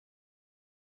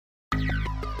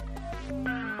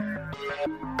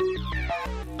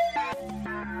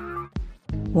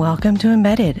Welcome to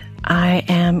Embedded. I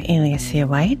am Alicia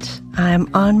White.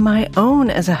 I'm on my own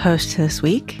as a host this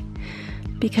week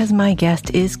because my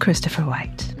guest is Christopher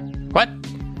White. What?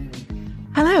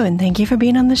 Hello, and thank you for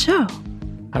being on the show.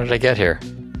 How did I get here?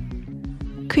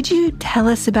 Could you tell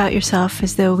us about yourself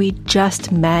as though we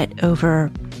just met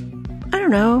over, I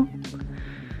don't know,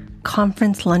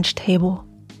 conference lunch table?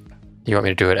 You want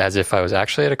me to do it as if I was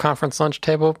actually at a conference lunch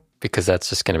table? Because that's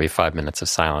just going to be 5 minutes of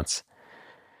silence.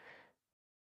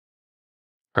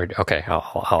 Or, okay,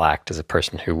 I'll act as a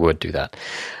person who would do that.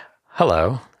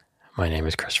 Hello, my name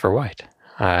is Christopher White.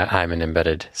 I'm an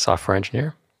embedded software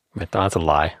engineer. That's a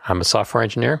lie. I'm a software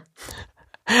engineer.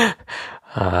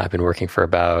 I've been working for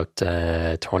about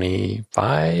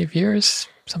 25 years,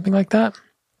 something like that.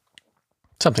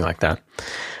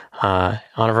 On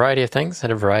a variety of things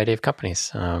at a variety of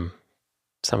companies.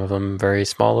 Some of them very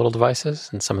small little devices,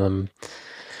 and some of them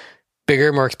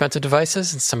bigger, more expensive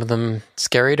devices, and some of them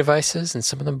scary devices, and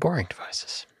some of them boring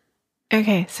devices.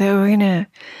 Okay, so we're going to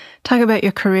talk about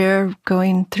your career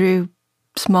going through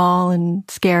small and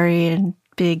scary and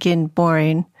big and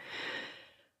boring.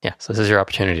 Yeah, so this is your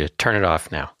opportunity to turn it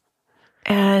off now.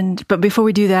 But before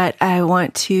we do that, I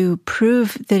want to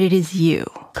prove that it is you.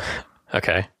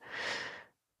 Okay.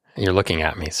 You're looking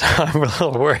at me, so I'm a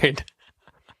little worried.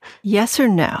 Yes or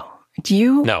no? Do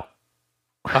you... No.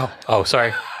 Oh,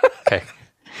 sorry. Okay.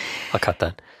 I'll cut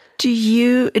that. Do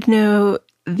you know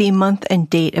the month and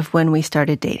date of when we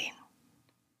started dating?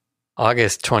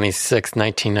 August 26,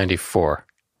 1994.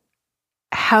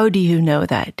 How do you know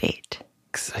that date?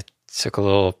 'Cause I took a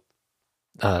little...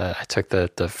 I took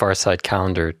the Far Side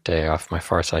calendar day off my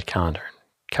Far Side calendar and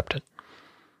kept it.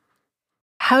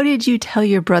 How did you tell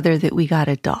your brother that we got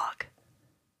a dog?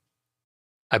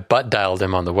 I butt dialed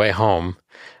him on the way home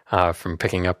from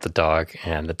picking up the dog,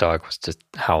 and the dog was just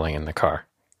howling in the car.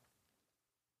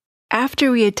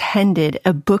 After we attended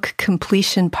a book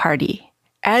completion party,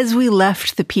 as we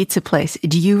left the pizza place,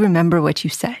 do you remember what you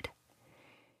said?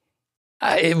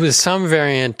 It was some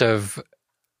variant of,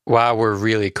 wow, we're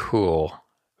really cool.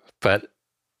 But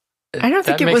I don't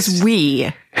think it was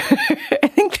we. I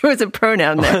think there was a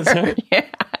pronoun there. Yeah.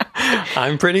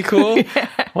 I'm pretty cool? Yeah.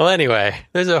 Well, anyway,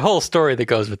 there's a whole story that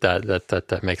goes with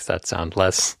that makes that sound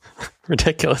less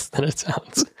ridiculous than it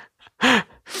sounds.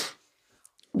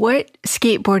 What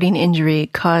skateboarding injury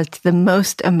caused the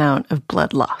most amount of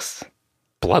blood loss?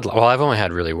 Well, I've only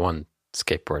had really one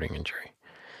skateboarding injury.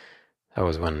 That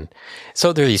was when...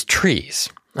 So there are these trees.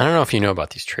 I don't know if you know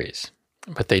about these trees,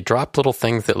 but they drop little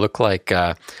things that look like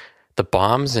the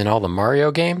bombs in all the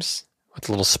Mario games with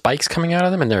little spikes coming out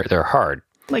of them, and they're hard.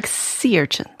 Like sea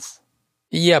urchins.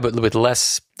 Yeah, but with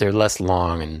they're less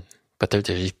long, but they're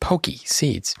these pokey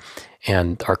seeds.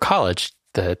 And our college,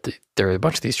 there were a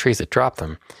bunch of these trees that dropped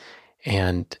them,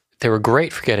 and they were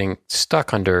great for getting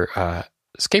stuck under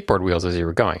skateboard wheels as you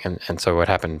were going. And so what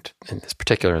happened in this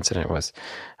particular incident was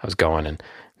I was going, and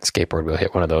the skateboard wheel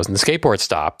hit one of those, and the skateboard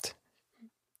stopped.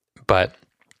 But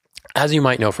as you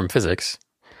might know from physics,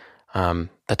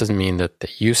 that doesn't mean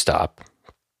that you stop.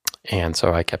 And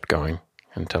so I kept going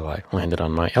until I landed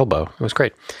on my elbow. It was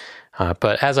great.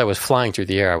 But as I was flying through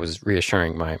the air, I was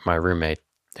reassuring my roommate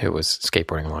who was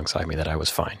skateboarding alongside me that I was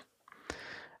fine.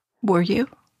 Were you?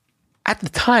 At the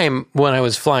time when I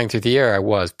was flying through the air, I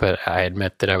was, but I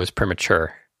admit that I was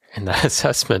premature in that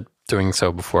assessment, doing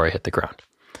so before I hit the ground.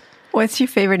 What's your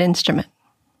favorite instrument?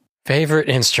 Favorite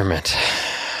instrument?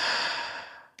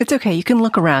 It's okay. You can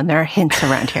look around. There are hints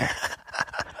around here.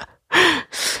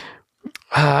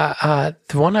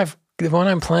 The one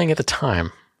I'm playing at the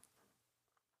time.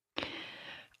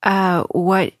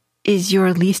 What is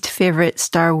your least favorite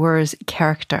Star Wars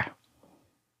character?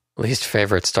 Least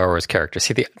favorite Star Wars character.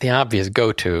 See, the obvious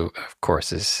go-to, of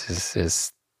course,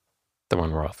 is the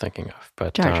one we're all thinking of.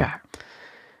 But Jar Jar.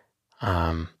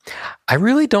 I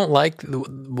really don't like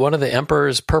one of the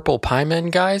Emperor's purple pie men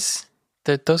guys.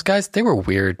 Those guys, they were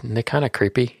weird and they kind of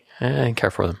creepy. I didn't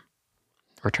care for them.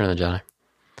 Return of the Jedi.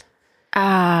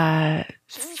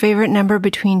 Favorite number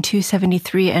between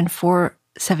 273 and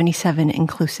 477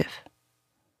 inclusive?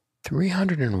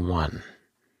 301.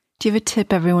 Do you have a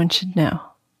tip everyone should know?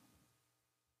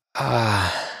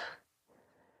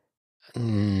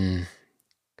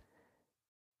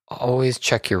 Always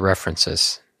check your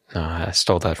references. No, I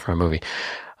stole that from a movie.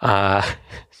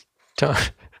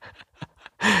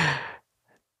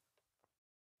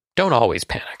 Don't always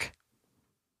panic.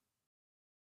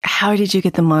 How did you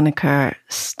get the moniker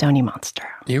Stony Monster?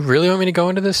 You really want me to go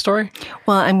into this story?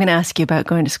 Well, I'm going to ask you about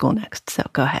going to school next, so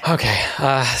go ahead. Okay.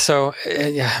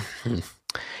 Yeah.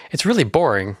 It's really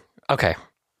boring. Okay.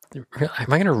 am I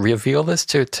going to reveal this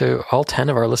to all 10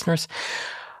 of our listeners?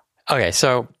 Okay,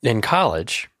 so in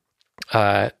college, we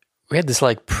had this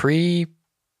like period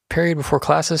before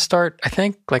classes start, I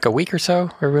think, like a week or so.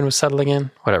 Everyone was settling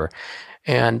in, whatever.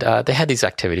 And they had these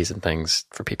activities and things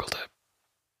for people to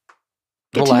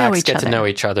relax, get to know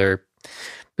each other.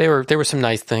 There were some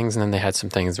nice things, and then they had some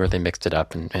things where they mixed it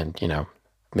up and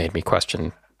made me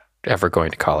question ever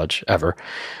going to college, ever.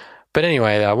 But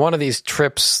anyway, one of these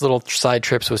trips, little side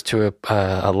trips, was to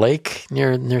a lake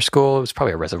near school. It was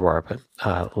probably a reservoir,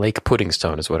 but Lake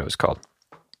Puddingstone is what it was called.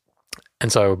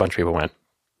 And so a bunch of people went,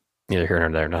 neither here nor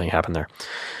there. Nothing happened there.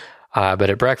 But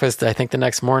at breakfast, I think the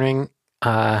next morning,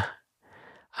 I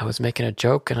was making a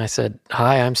joke, and I said,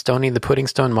 "Hi, I'm Stony the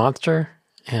Puddingstone Monster."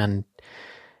 And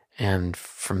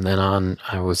from then on,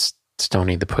 I was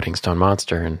Stony the Puddingstone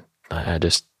Monster, and I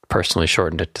just personally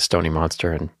shortened it to Stony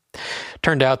Monster, and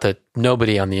turned out that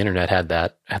nobody on the internet had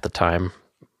that at the time.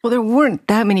 Well, there weren't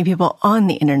that many people on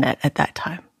the internet at that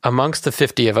time. Amongst the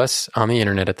 50 of us on the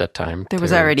internet at that time, there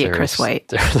was already a Chris White.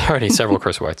 There was already several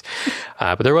Chris Whites.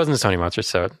 But there wasn't a Stony Monster,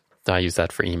 so I used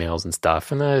that for emails and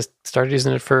stuff. And then I started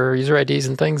using it for user IDs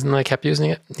and things, and I kept using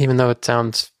it, even though it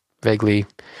sounds vaguely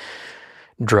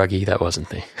druggy. That wasn't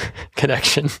the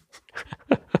connection.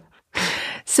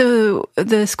 So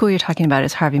the school you're talking about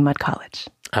is Harvey Mudd College?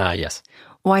 Yes.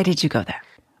 Why did you go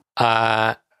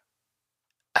there?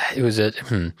 It was I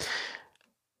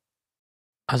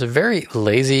was a very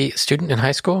lazy student in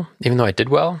high school, even though I did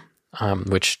well,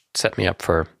 which set me up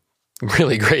for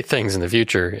really great things in the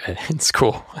future in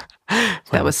school.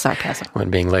 That was sarcasm.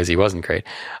 When being lazy wasn't great.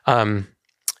 And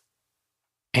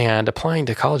applying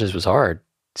to colleges was hard.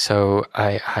 So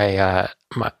my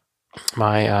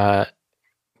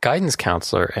guidance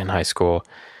counselor in high school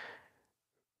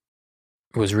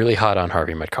was really hot on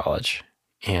Harvey Mudd College,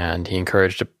 and he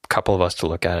encouraged a couple of us to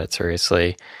look at it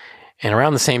seriously. And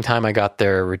around the same time, I got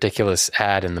their ridiculous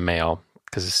ad in the mail,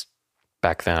 because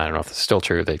back then, I don't know if this is still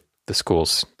true, the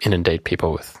schools inundate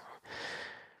people with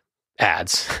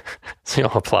ads. So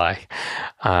you'll apply.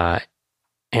 And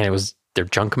it was their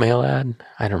junk mail ad.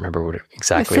 I don't remember what it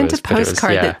exactly was. I sent a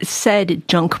postcard that said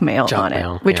junk mail on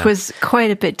it, which was quite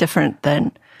a bit different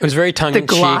than it was very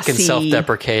tongue-in-cheek and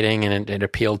self-deprecating, and it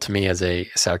appealed to me as a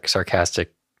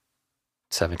sarcastic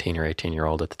 17 or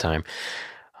 18-year-old at the time.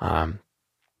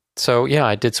 So, yeah,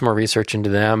 I did some more research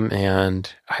into them,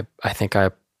 and I think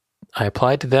I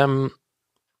applied to them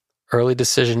early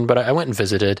decision, but I went and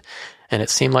visited, and it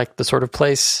seemed like the sort of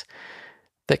place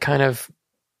that kind of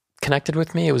connected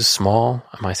with me. It was small.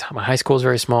 My high school was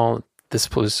very small.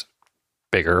 This was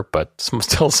bigger, but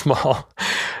still small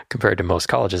compared to most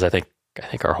colleges. I think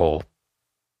our whole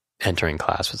entering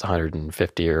class was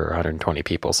 150 or 120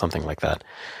 people, something like that.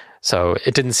 So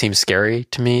it didn't seem scary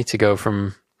to me to go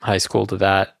from high school to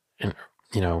that,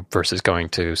 versus going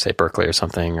to, say, Berkeley or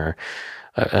something, or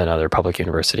another public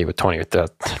university with 20 or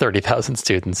 30,000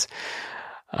 students.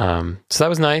 So that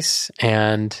was nice.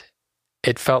 And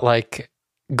it felt like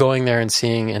going there and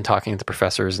seeing and talking to the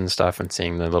professors and stuff, and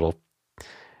seeing the little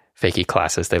fakey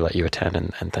classes they let you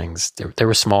attend and things. They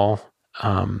were small.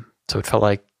 So it felt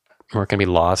like we weren't going to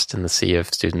be lost in the sea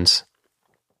of students.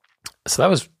 So that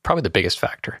was probably the biggest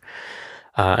factor.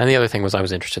 And the other thing was I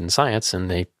was interested in science,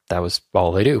 and that was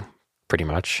all they do, pretty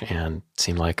much. And it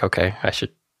seemed like, okay, I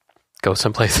should go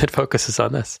someplace that focuses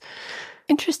on this.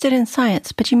 Interested in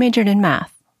science, but you majored in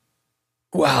math.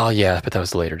 Well, yeah, but that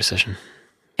was a later decision.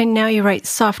 And now you write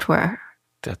software.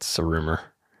 That's a rumor.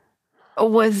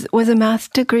 Was a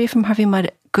math degree from Harvey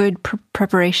Mudd good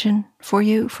preparation for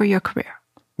you for your career?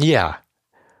 Yeah.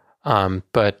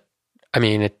 But I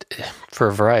mean, for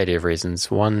a variety of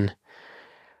reasons. One,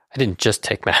 I didn't just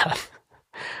take math.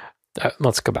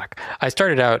 Let's go back. I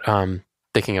started out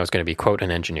thinking I was going to be, quote,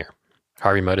 an engineer.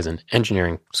 Harvey Mudd is an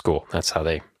engineering school. That's how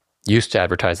they used to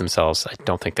advertise themselves. I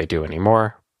don't think they do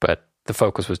anymore, but the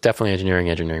focus was definitely engineering.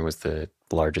 Engineering was the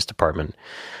largest department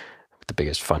with the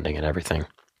biggest funding and everything.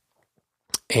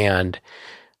 And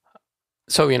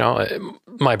so,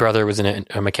 my brother was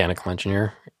a mechanical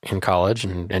engineer in college,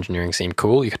 and engineering seemed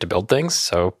cool. You got to build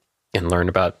things, and learn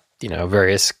about,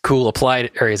 various cool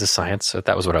applied areas of science. So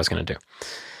that was what I was going to do.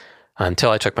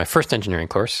 Until I took my first engineering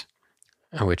course,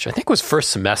 which I think was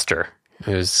first semester.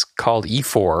 It was called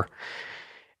E4.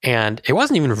 And it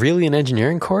wasn't even really an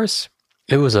engineering course.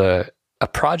 It was a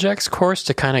projects course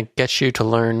to kind of get you to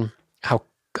learn a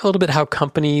little bit how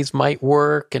companies might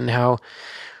work, and how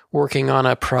working on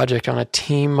a project on a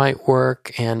team might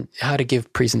work, and how to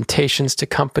give presentations to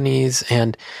companies.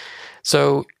 And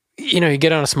so, you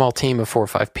get on a small team of 4 or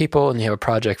 5 people, and you have a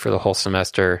project for the whole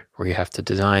semester where you have to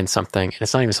design something, and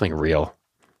it's not even something real.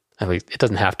 At least it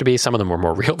doesn't have to be. Some of them were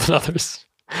more real than others.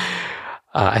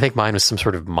 I think mine was some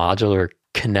sort of modular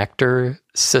connector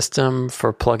system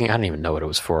for plugging. I don't even know what it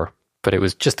was for, but it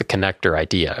was just a connector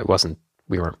idea. It wasn't,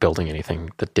 we weren't building anything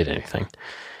that did anything.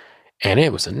 And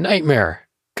it was a nightmare.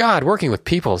 God, working with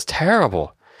people is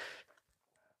terrible.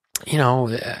 You know,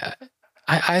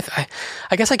 I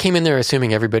guess I came in there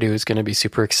assuming everybody was going to be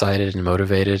super excited and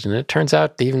motivated, and it turns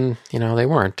out even, you know, they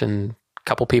weren't. And a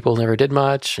couple people never did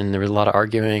much, and there was a lot of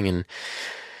arguing. And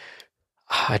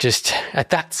I just,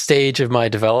 at that stage of my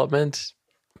development,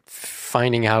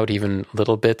 finding out even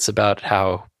little bits about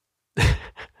how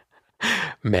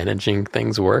managing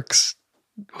things works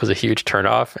was a huge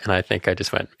turnoff. And I think I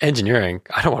just went, engineering,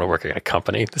 I don't want to work at a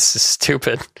company. This is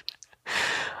stupid.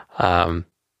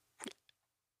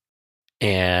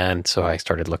 And so I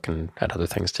started looking at other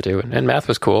things to do. And math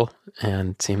was cool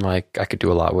and seemed like I could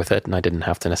do a lot with it. And I didn't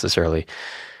have to necessarily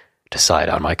decide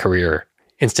on my career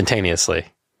instantaneously.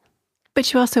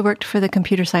 But you also worked for the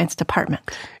computer science department.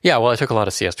 Yeah, well, I took a lot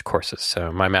of CS courses.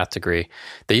 So my math degree,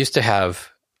 they used to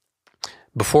have,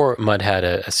 before Mudd had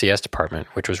a CS department,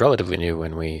 which was relatively new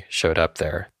when we showed up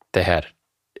there, they had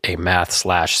a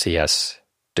math/CS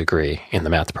degree in the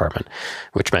math department,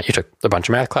 which meant you took a bunch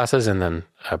of math classes and then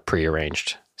a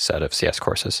prearranged set of CS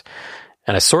courses.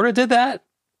 And I sort of did that,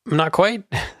 not quite.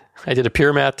 I did a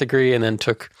pure math degree and then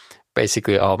took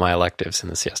basically all my electives in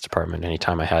the CS department.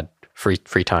 Anytime I had free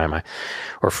time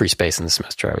or free space in the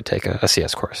semester, I would take a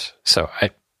CS course. So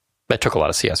I took a lot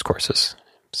of CS courses.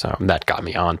 So that got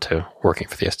me on to working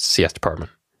for the CS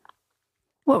department.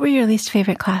 What were your least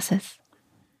favorite classes?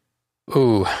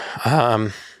 Ooh,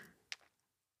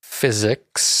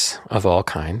 physics of all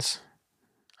kinds,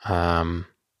 because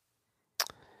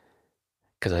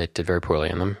I did very poorly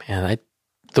in them. And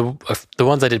the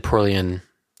ones I did poorly in,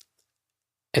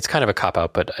 it's kind of a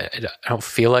cop-out, but I don't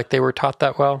feel like they were taught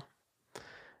that well.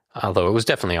 Although it was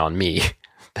definitely on me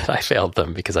that I failed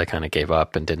them because I kind of gave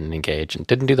up and didn't engage and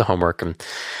didn't do the homework. And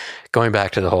going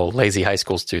back to the whole lazy high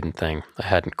school student thing, I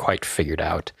hadn't quite figured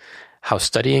out how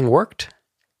studying worked.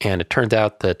 And it turned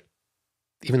out that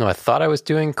even though I thought I was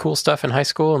doing cool stuff in high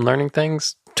school and learning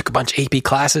things, took a bunch of AP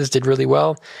classes, did really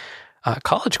well,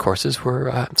 college courses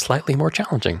were slightly more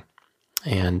challenging.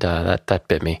 And that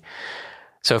bit me.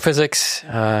 So physics,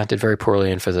 did very poorly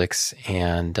in physics.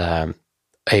 And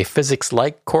a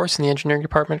physics-like course in the engineering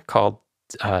department called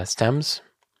STEMS.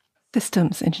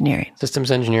 Systems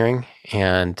engineering.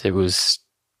 And it was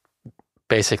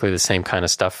basically the same kind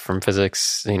of stuff from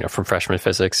physics, you know, from freshman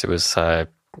physics. It was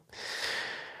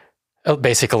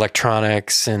basic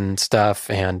electronics and stuff.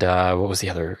 And what was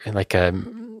the other? Like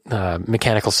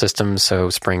mechanical systems, so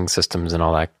spring systems and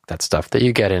all that stuff that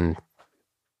you get in,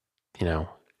 you know,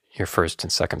 your first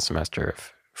and second semester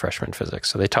of freshman physics.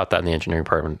 So they taught that in the engineering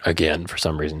department again for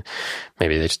some reason.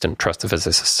 Maybe they just didn't trust the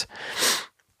physicists.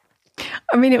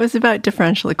 I mean, it was about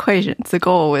differential equations. The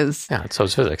goal was... Yeah, so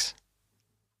is physics.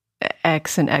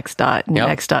 X and X dot and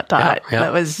X dot dot. Yep.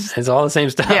 That was... It's all the same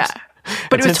stuff. Yeah.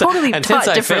 But it was totally taught differently. And since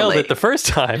I failed it the first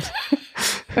time,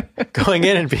 going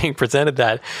in and being presented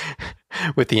that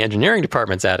with the engineering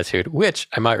department's attitude, which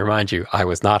I might remind you, I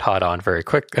was not hot on very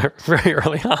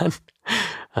early on.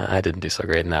 I didn't do so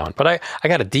great in that one. But I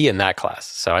got a D in that class,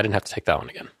 so I didn't have to take that one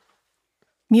again.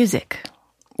 Music.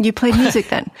 You played music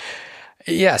then?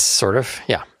 Yes, sort of.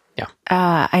 Yeah.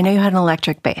 I know you had an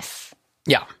electric bass.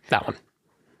 Yeah, that one.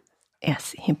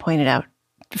 Yes, he pointed out.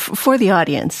 For the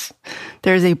audience,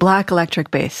 there's a black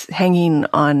electric bass hanging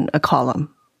on a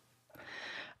column.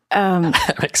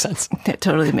 That makes sense. That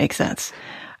totally makes sense.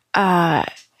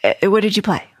 What did you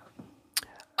play?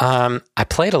 I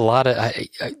played a lot of...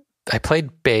 I played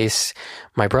bass.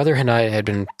 My brother and I had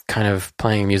been kind of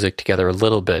playing music together a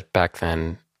little bit back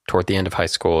then, toward the end of high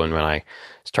school and when I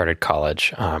started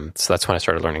college. So that's when I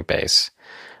started learning bass.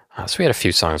 So we had a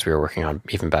few songs we were working on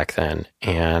even back then.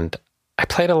 And I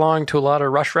played along to a lot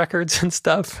of Rush records and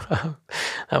stuff.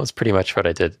 That was pretty much what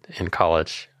I did in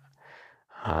college.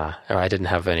 I didn't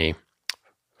have a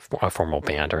formal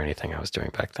band or anything I was doing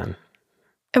back then.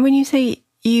 And when you say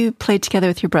you played together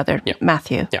with your brother,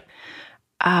 Matthew,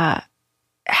 how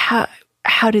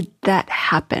did that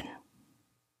happen?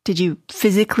 Did you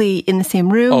physically in the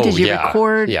same room? Did you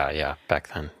record? Yeah.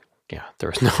 Back then, there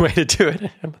was no way to do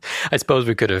it. I suppose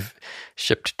we could have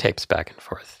shipped tapes back and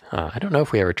forth. I don't know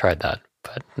if we ever tried that,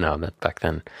 but no, that back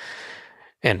then.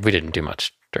 And we didn't do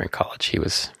much during college. He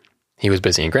was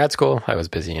busy in grad school. I was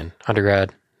busy in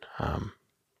undergrad.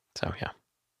 So yeah.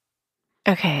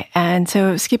 Okay, and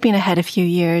so skipping ahead a few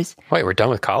years. Wait, we're done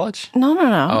with college? No.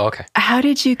 Oh, okay. How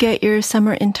did you get your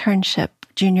summer internship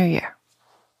junior year?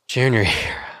 Junior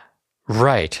year.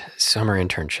 Right. Summer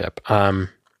internship.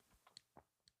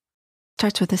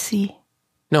 Starts with a C.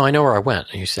 No, I know where I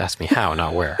went. You just asked me how,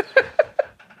 not where.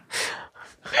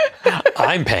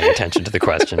 I'm paying attention to the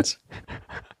questions.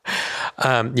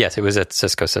 Yes, it was at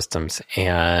Cisco Systems,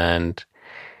 and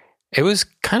it was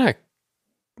kind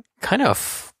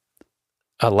of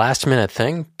a last minute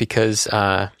thing because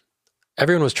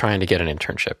everyone was trying to get an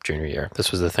internship junior year.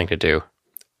 This was the thing to do,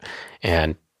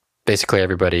 and basically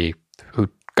everybody who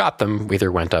got them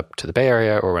either went up to the Bay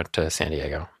Area or went to San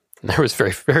Diego. And there was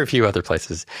very, very few other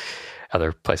places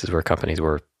where companies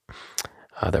were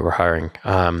that were hiring.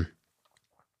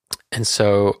 And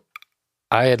so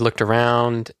I had looked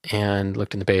around and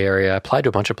looked in the Bay Area, applied to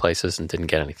a bunch of places and didn't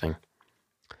get anything.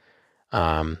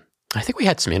 I think we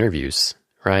had some interviews,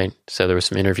 right? So there were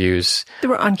some interviews. There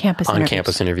were on-campus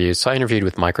interviews. So I interviewed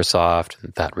with Microsoft,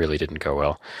 and that really didn't go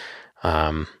well.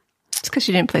 It's because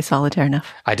you didn't play solitaire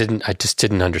enough. I just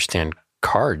didn't understand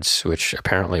cards, which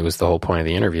apparently was the whole point of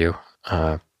the interview.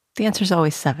 The answer is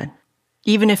always 7,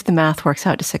 even if the math works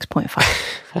out to 6.5.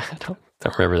 I don't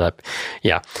remember that.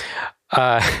 Yeah.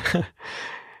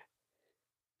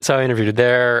 So I interviewed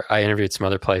there. I interviewed some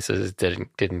other places.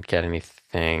 Didn't get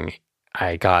anything.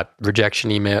 I got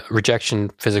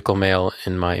rejection physical mail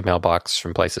in my mailbox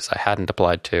from places I hadn't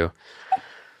applied to,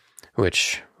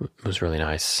 which was really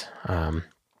nice.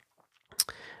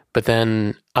 But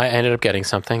then I ended up getting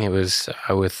something. It was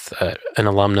with an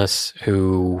alumnus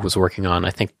who was working on,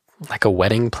 I think, like a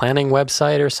wedding planning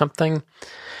website or something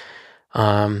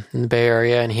in the Bay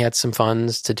Area, and he had some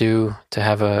funds to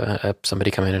have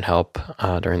somebody come in and help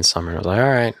during the summer. And I was like, all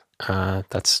right,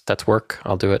 that's work.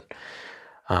 I'll do it.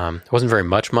 It wasn't very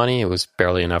much money. It was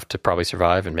barely enough to probably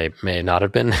survive, and may not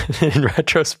have been in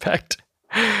retrospect.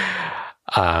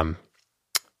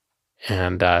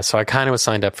 So I kind of was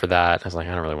signed up for that. I was like,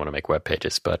 I don't really want to make web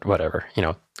pages, but whatever. You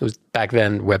know, it was back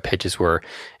then. Web pages were,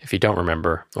 if you don't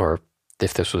remember, or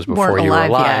if this was before you were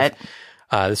alive,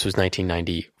 this was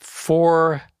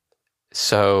 1994.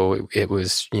 So it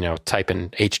was, type in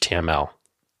HTML,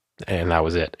 and that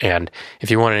was it. And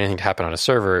if you wanted anything to happen on a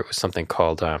server, it was something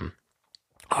called,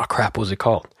 what was it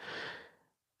called?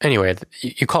 Anyway,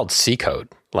 you called C code.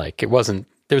 Like, it wasn't,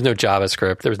 there was no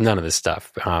JavaScript. There was none of this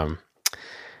stuff.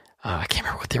 I can't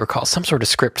remember what they were called. Some sort of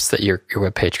scripts that your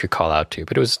web page could call out to,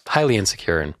 but it was highly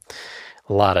insecure and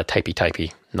a lot of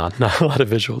typey, not a lot of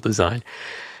visual design.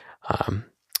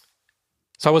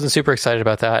 So I wasn't super excited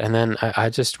about that. And then I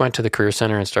just went to the Career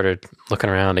Center and started looking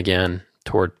around again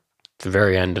toward the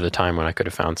very end of the time when I could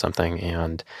have found something.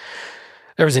 And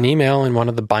there was an email in one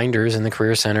of the binders in the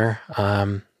Career Center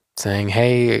saying,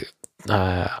 hey,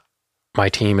 my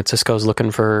team at Cisco is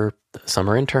looking for a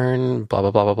summer intern, blah,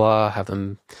 blah, blah, blah, blah. Have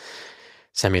them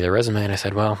send me their resume. And I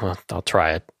said, well, I'll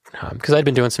try it. Because I'd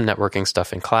been doing some networking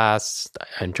stuff in class.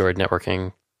 I enjoyed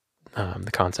networking.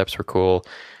 The concepts were cool.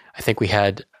 I think we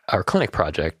had our clinic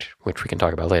project, which we can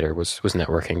talk about later, was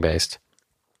networking based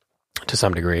to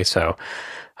some degree. So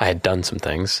I had done some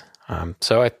things.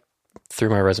 So I threw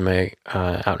my resume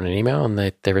out in an email, and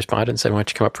they responded and said, why don't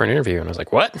you come up for an interview? And I was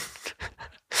like, what?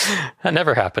 That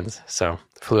never happens. So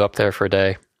flew up there for a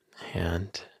day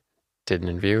and did an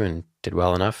interview and did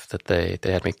well enough that they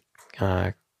had me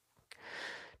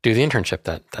do the internship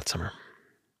that summer.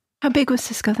 How big was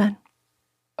Cisco then?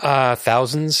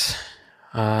 Thousands.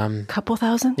 Couple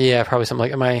thousand? Yeah, probably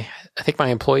something like I think my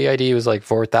employee ID was like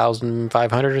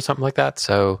 4,500 or something like that.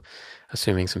 So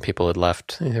assuming some people had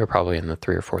left, they were probably in the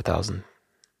 3,000 or 4,000.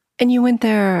 And you went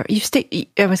there,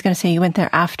 I was going to say you went there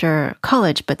after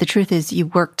college, but the truth is you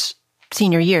worked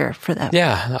senior year for that.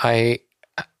 Yeah, I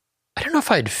don't know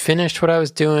if I'd finished what I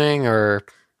was doing, or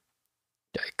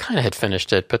I kind of had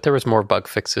finished it, but there was more bug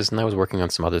fixes and I was working on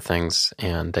some other things,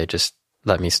 and they just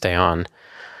let me stay on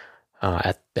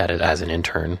at it as an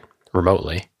intern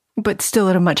remotely. But still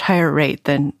at a much higher rate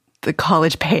than the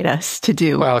college paid us to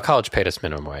do. Well, college paid us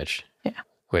minimum wage. Yeah.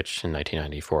 Which in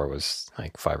 1994 was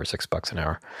like $5 or $6 an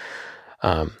hour.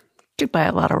 You'd buy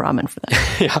a lot of ramen for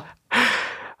that.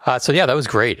 Yeah. So yeah, that was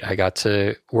great. I got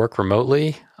to work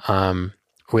remotely,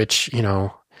 which,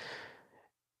 it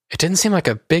didn't seem like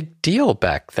a big deal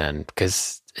back then,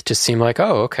 because it just seemed like,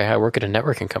 oh, okay, I work at a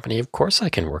networking company. Of course I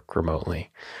can work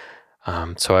remotely.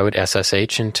 So I would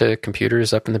SSH into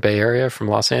computers up in the Bay Area from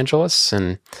Los Angeles,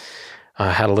 and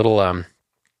had a little,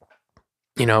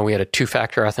 we had a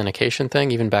 2-factor authentication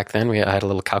thing. Even back then, I had a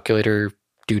little calculator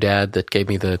doodad that gave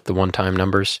me the one-time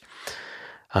numbers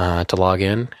to log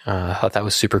in. I thought that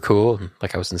was super cool,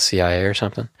 like I was in the CIA or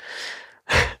something.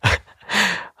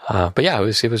 But yeah,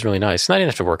 it was really nice. And I didn't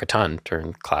have to work a ton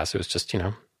during class. It was just,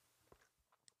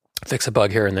 fix a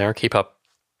bug here and there, keep up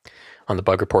on the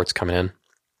bug reports coming in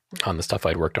on the stuff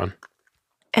I'd worked on.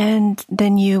 And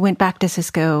then you went back to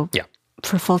Cisco Yeah.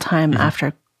 for full-time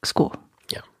after school.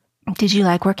 Yeah. Did you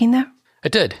like working there? I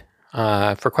did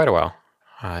for quite a while.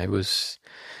 It was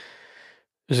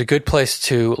a good place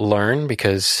to learn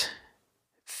because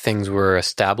things were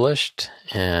established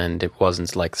and it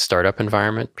wasn't like the startup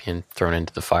environment being thrown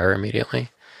into the fire immediately.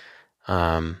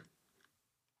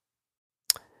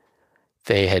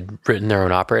 They had written their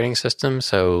own operating system,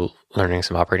 so learning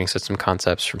some operating system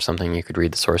concepts from something you could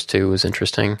read the source to was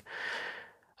interesting.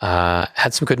 Had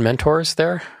some good mentors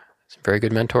there, some very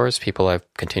good mentors, people I've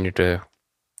continued to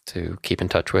keep in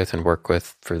touch with and work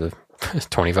with for the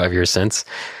 25 years since,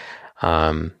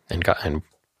 and gotten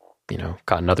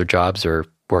other jobs or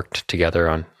worked together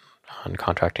on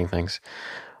contracting things.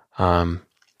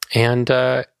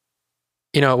 It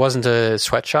wasn't a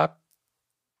sweatshop.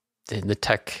 The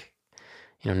tech,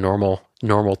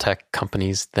 normal tech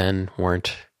companies then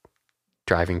weren't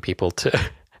driving people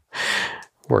to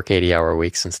work 80-hour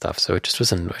weeks and stuff. So it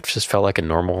just felt like a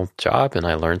normal job, and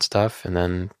I learned stuff. And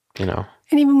then,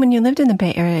 And even when you lived in the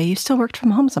Bay Area, you still worked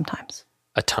from home sometimes.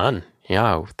 A ton.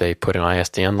 Yeah. They put an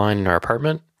ISDN line in our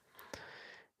apartment,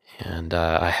 and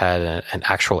I had an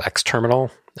actual X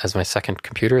terminal as my second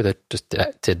computer that just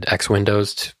did X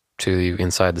windows to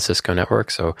inside the Cisco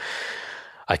network. So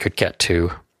I could get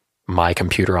to my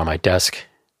computer on my desk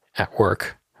at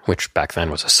work, which back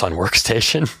then was a Sun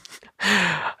workstation,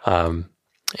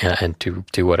 and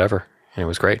do whatever. And it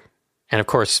was great. And of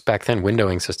course, back then,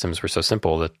 windowing systems were so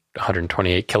simple that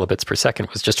 128 kilobits per second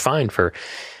was just fine for,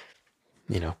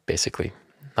 basically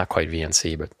not quite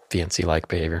VNC, but VNC-like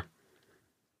behavior.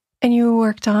 And you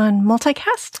worked on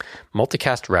multicast?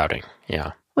 Multicast routing,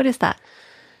 yeah. What is that?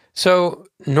 So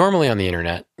normally on the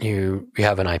internet, you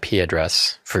have an IP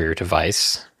address for your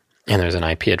device, and there's an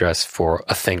IP address for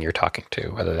a thing you're talking to,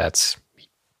 whether that's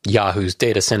Yahoo's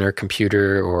data center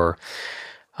computer or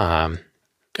a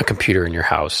computer in your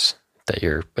house that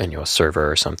you're in, a server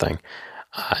or something.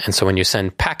 And so when you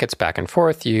send packets back and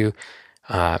forth, you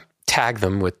tag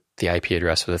them with the IP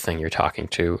address of the thing you're talking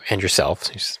to and yourself.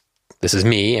 So this is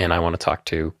me, and I want to talk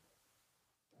to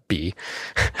B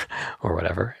or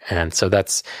whatever. And so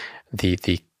that's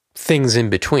the things in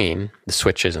between, the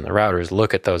switches and the routers,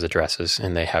 look at those addresses,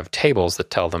 and they have tables that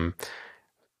tell them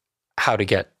how to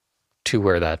get to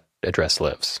where that address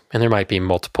lives. And there might be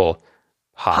multiple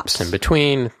hops in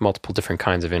between, multiple different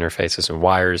kinds of interfaces and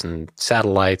wires and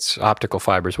satellites, optical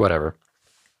fibers, whatever.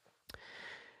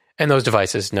 And those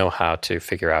devices know how to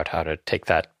figure out how to take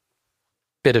that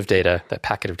bit of data, that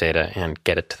packet of data, and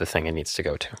get it to the thing it needs to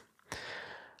go to.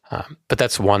 But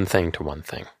that's one thing to one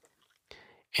thing.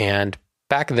 And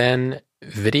back then,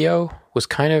 video was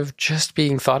kind of just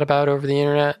being thought about over the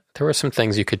internet. There were some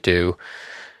things you could do.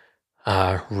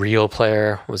 Real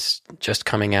Player was just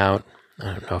coming out. I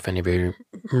don't know if anybody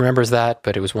remembers that,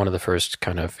 but it was one of the first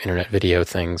kind of internet video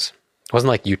things. It wasn't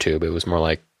like YouTube. It was more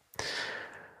like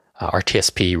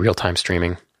RTSP, real-time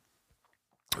streaming,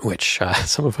 which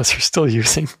some of us are still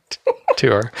using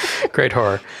to our great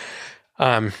horror.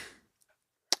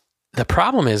 The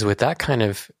problem is with that kind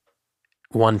of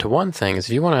one-to-one thing is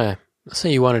if you want to, let's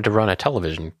say you wanted to run a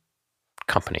television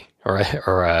company or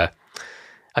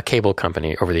a cable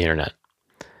company over the internet.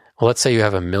 Well, let's say you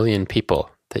have 1 million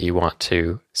people that you want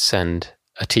to send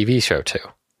a TV show to.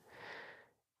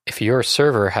 If your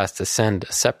server has to send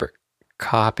a separate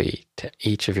copy to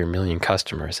each of your 1 million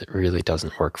customers, it really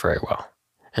doesn't work very well.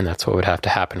 And that's what would have to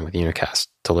happen with unicast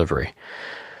delivery.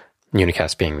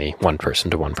 Unicast being the one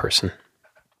person to one person.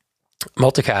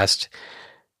 Multicast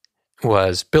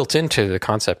was built into the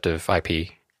concept of IP,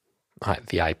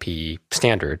 the IP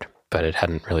standard, but it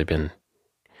hadn't really been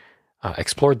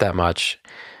explored that much.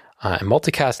 And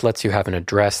multicast lets you have an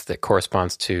address that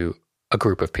corresponds to a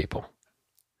group of people.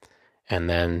 And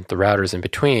then the routers in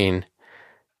between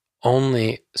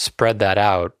only spread that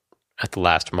out at the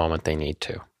last moment they need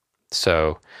to.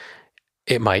 So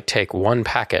it might take one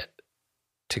packet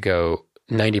to go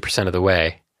 90% of the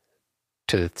way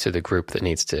to the group that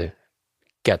needs to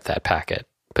get that packet.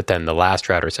 But then the last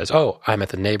router says, oh, I'm at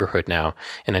the neighborhood now,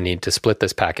 and I need to split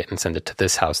this packet and send it to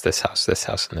this house, this house, this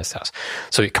house, and this house.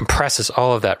 So it compresses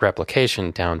all of that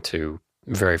replication down to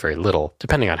very, very little,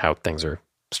 depending on how things are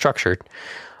structured.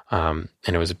 And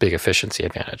it was a big efficiency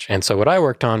advantage. And so what I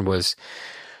worked on was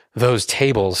those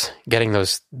tables, getting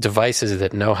those devices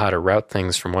that know how to route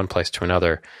things from one place to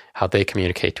another, how they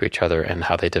communicate to each other, and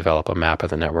how they develop a map of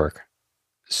the network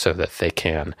so that they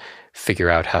can figure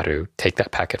out how to take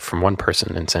that packet from one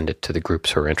person and send it to the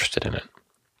groups who are interested in it.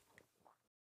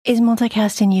 Is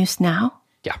multicast in use now?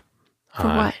 Yeah. For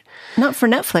what? Not for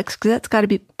Netflix, because that's got to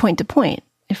be point to point.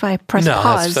 If I press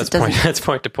pause, that's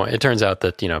point to point. It turns out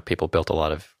that people built a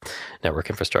lot of network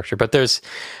infrastructure, but there's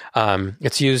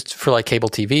it's used for like cable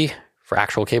TV, for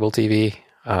actual cable TV.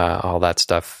 All that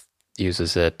stuff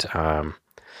uses it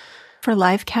for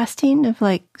live casting of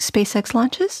like SpaceX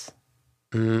launches.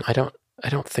 I don't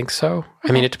think so. Okay.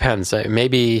 I mean, it depends.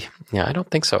 Maybe, I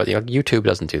don't think so. YouTube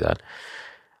doesn't do that.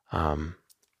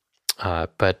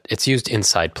 But it's used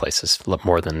inside places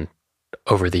more than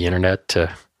over the internet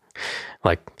to.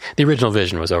 Like the original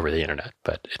vision was over the internet,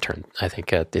 but I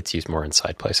think it's used more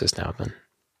inside places now than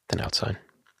outside.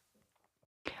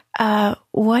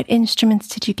 What instruments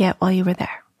did you get while you were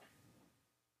there?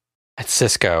 At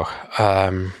Cisco,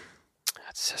 I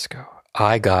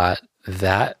got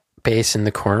that bass in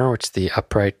the corner, which is the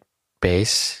upright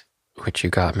bass, which you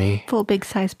got me. Full big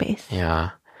size bass. Yeah.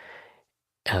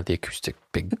 The acoustic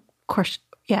big. Of course,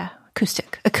 yeah,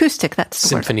 acoustic. Acoustic, that's the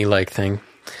symphony-like thing.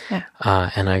 Yeah.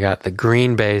 And I got the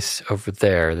green bass over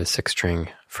there, the 6-string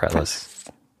fretless.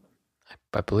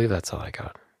 I believe that's all I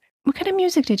got. What kind of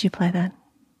music did you play then?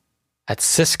 At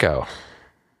Cisco,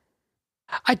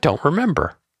 I don't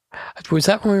remember. Was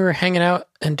that when we were hanging out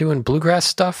and doing bluegrass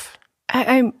stuff?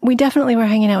 We definitely were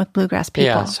hanging out with bluegrass people.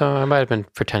 Yeah, so I might have been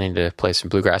pretending to play some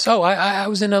bluegrass. Oh, I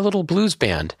was in a little blues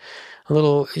band.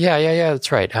 Yeah,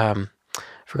 that's right.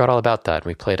 Forgot all about that.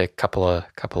 We played a couple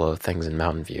of things in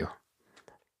Mountain View.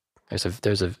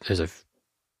 There's a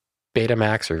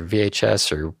Betamax or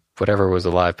VHS or whatever was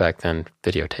alive back then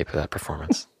videotape of that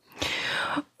performance.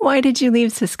 Why did you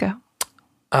leave Cisco?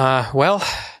 Well,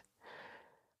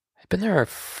 I've been there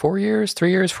 4 years,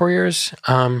 and 4 years.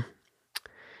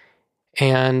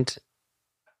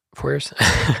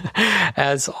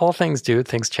 As all things do,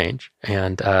 things change.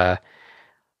 And I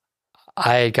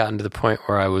had gotten to the point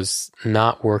where I was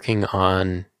not working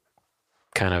on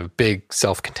kind of big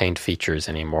self-contained features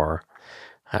anymore.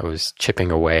 I was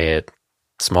chipping away at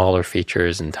smaller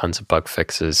features and tons of bug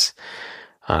fixes.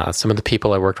 Some of the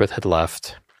people I worked with had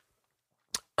left,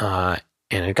 and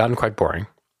it had gotten quite boring.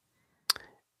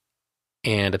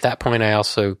 And at that point, I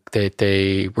also,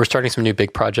 they were starting some new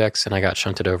big projects, and I got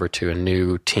shunted over to a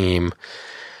new team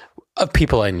of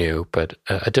people I knew, but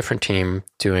a different team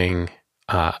doing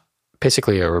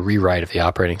basically a rewrite of the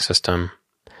operating system,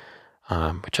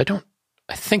 which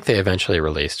I think they eventually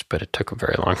released, but it took a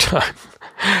very long time.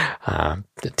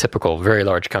 The typical very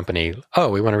large company,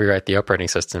 we want to rewrite the operating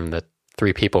system that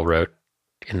 3 people wrote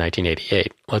in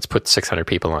 1988. Let's put 600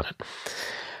 people on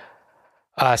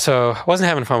it. So I wasn't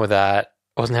having fun with that.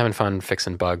 I wasn't having fun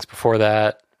fixing bugs before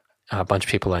that. A bunch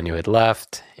of people I knew had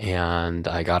left, and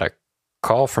I got a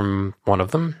call from one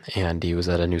of them, and he was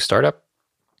at a new startup,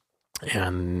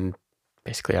 and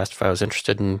basically asked if I was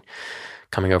interested in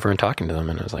coming over and talking to them.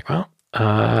 And I was like, well,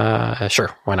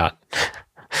 sure, why not?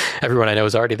 Everyone I know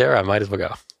is already there. I might as well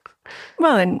go.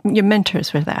 Well, and your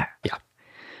mentors were there. Yeah.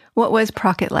 What was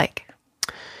Procket like?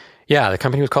 Yeah, the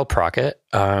company was called Procket.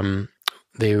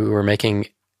 They were making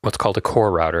what's called a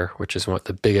core router, which is one of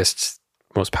the biggest,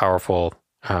 most powerful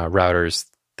routers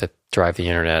that drive the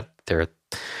internet. They're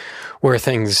where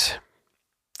things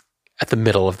at the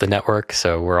middle of the network,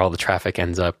 so where all the traffic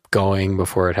ends up going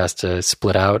before it has to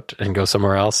split out and go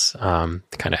somewhere else, to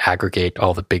kind of aggregate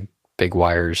all the big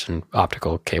wires and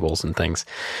optical cables and things.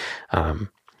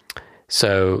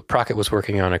 So Procket was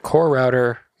working on a core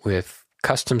router with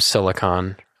custom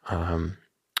silicon,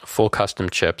 full custom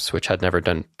chips, which had never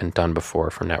been done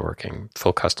before for networking.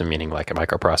 Full custom meaning like a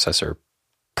microprocessor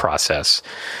process,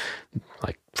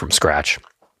 like from scratch.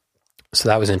 So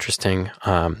that was interesting.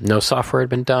 No software had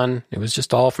been done. It was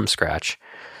just all from scratch.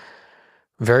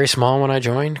 Very small when I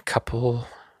joined, couple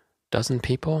dozen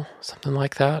people, something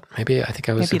like that. Maybe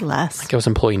I was less. I think I was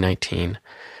employee 19,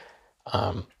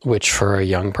 which for a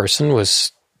young person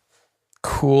was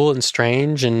cool and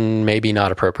strange and maybe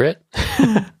not appropriate.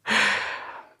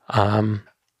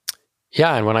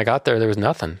 Yeah, and when I got there, there was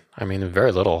nothing. I mean,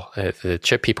 very little. The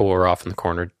chip people were off in the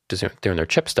corner doing their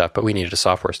chip stuff, but we needed a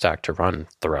software stack to run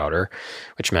the router,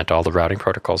 which meant all the routing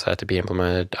protocols had to be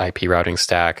implemented, IP routing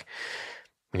stack.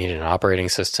 We needed an operating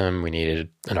system. We needed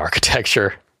an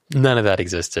architecture. None of that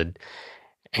existed.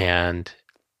 And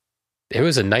it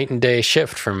was a night and day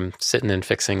shift from sitting and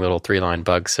fixing little 3-line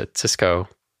bugs at Cisco,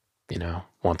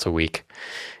 once a week,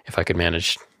 if I could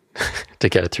manage to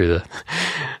get it through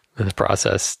the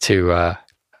process, to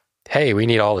hey, we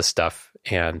need all this stuff,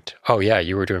 and oh yeah,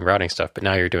 you were doing routing stuff, but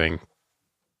now you're doing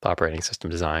operating system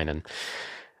design and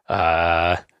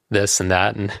this and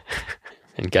that,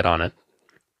 and get on it.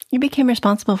 You became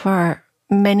responsible for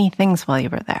many things while you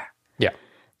were there. Yeah,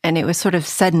 and it was sort of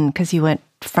sudden because you went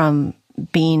from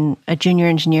being a junior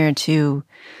engineer to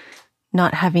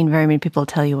not having very many people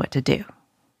tell you what to do.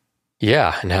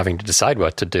 Yeah, and having to decide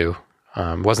what to do.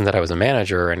 Wasn't that I was a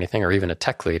manager or anything, or even a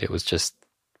tech lead. It was just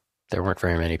there weren't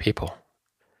very many people.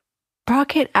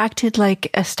 Procket acted like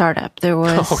a startup. There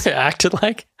was... Oh, it acted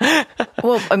like?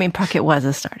 Well, I mean, Procket was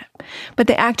a startup, but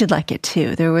they acted like it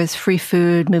too. There was free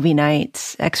food, movie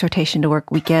nights, exhortation to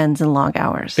work weekends and long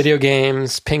hours. Video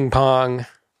games, ping pong,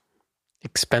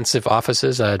 expensive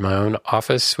offices. I had my own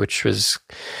office, which was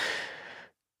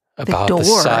about the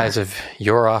size of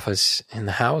your office in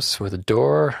the house, with a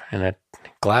door and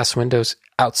glass windows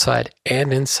outside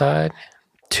and inside,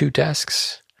 2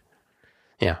 desks.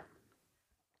 Yeah.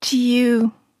 Do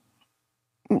you,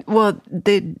 well,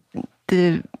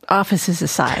 the offices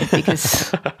aside,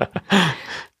 because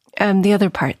the other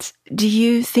parts, do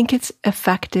you think it's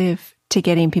effective to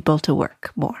getting people to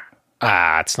work more?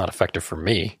 It's not effective for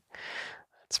me.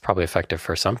 It's probably effective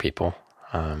for some people.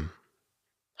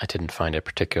 I didn't find it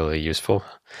particularly useful.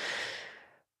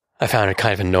 I found it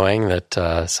kind of annoying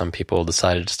that some people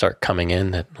decided to start coming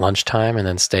in at lunchtime and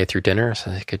then stay through dinner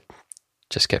so they could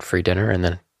just get free dinner, and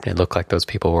then it looked like those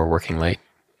people were working late.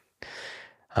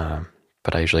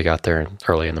 But I usually got there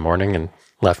early in the morning and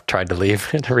tried to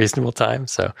leave at a reasonable time.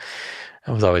 So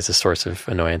it was always a source of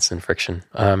annoyance and friction.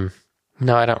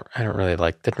 No, I didn't really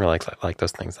like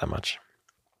those things that much.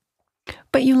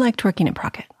 But you liked working at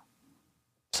Procket?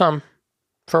 Some,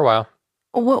 for a while.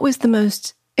 What was the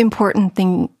most important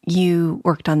thing you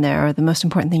worked on there, or the most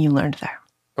important thing you learned there?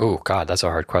 Oh, God, that's a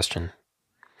hard question.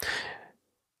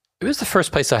 It was the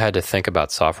first place I had to think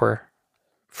about software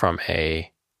from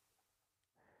a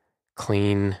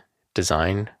clean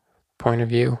design point of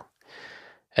view.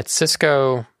 At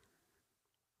Cisco,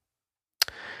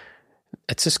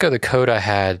 the code I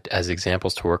had as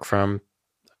examples to work from,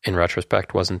 in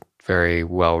retrospect, wasn't very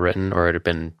well written, or it had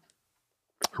been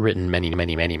written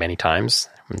many times,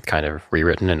 and kind of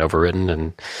rewritten and overwritten,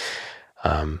 and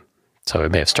so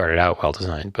it may have started out well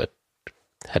designed, but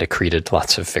had accreted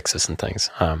lots of fixes and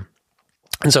things.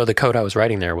 And so the code I was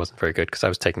writing there wasn't very good because I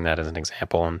was taking that as an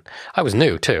example, and I was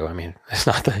new too. I mean, it's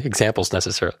not the example's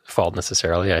fault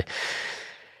necessarily. I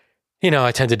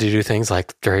tended to do things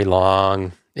like very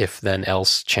long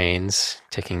if-then-else chains,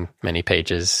 taking many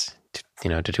pages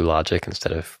to do logic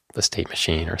instead of the state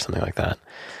machine or something like that.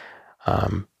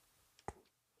 And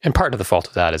part of the fault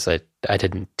of that is I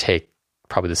didn't take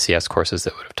probably the CS courses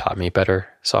that would have taught me better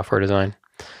software design.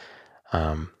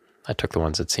 I took the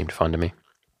ones that seemed fun to me.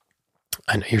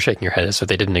 I know you're shaking your head as if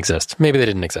they didn't exist. Maybe they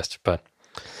didn't exist, but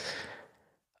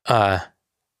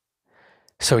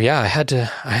so yeah, I had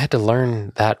to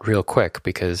learn that real quick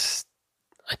because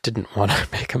I didn't want to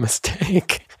make a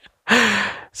mistake.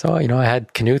 So I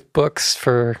had Knuth books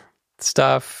for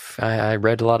stuff. I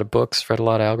read a lot of books, read a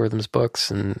lot of algorithms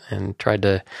books, and tried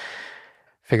to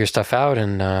figure stuff out.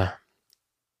 And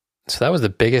so that was the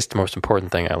biggest, most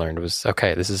important thing I learned was,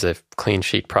 okay, this is a clean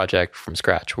sheet project from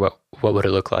scratch. What would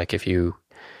it look like if you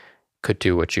could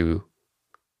do what you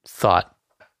thought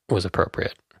was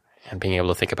appropriate? And being able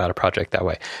to think about a project that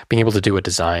way. Being able to do a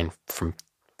design from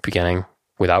beginning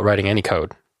without writing any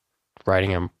code.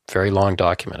 Writing a very long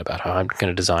document about how I'm going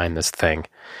to design this thing.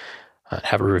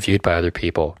 Have it reviewed by other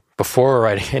people before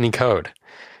writing any code.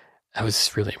 That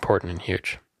was really important and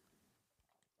huge.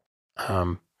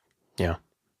 Yeah.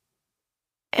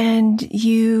 And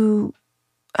you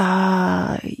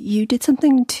did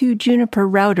something to Juniper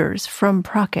routers from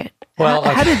Procket. Well,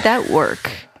 how did that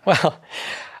work? Well,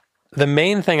 the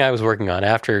main thing I was working on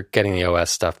after getting the OS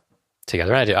stuff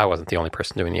together, and I wasn't the only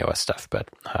person doing the OS stuff, but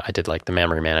I did like the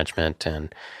memory management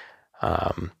and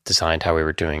designed how we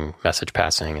were doing message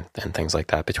passing and things like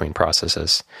that between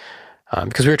processes.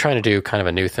 Because we were trying to do kind of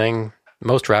a new thing.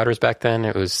 Most routers back then,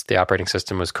 the operating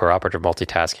system was cooperative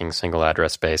multitasking, single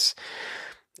address space.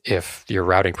 If your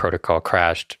routing protocol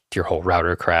crashed, your whole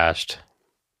router crashed.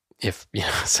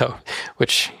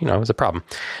 Which was a problem.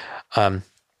 And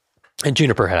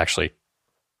Juniper had actually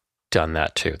done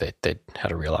that too. They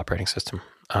had a real operating system.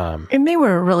 And they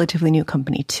were a relatively new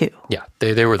company too. Yeah,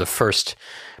 they were the first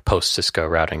post-Cisco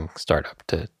routing startup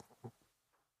to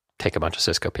take a bunch of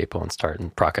Cisco people and start,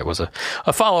 and Procket was a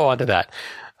follow-on to that.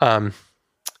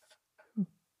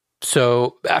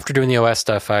 So after doing the OS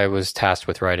stuff, I was tasked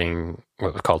with writing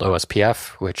what was called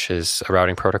OSPF, which is a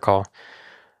routing protocol.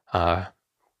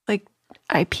 Like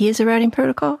IP is a routing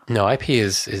protocol? No, IP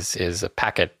is a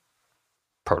packet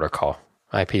protocol.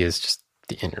 IP is just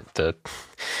the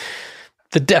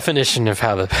definition of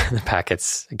how the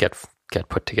packets get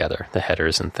put together, the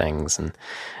headers and things and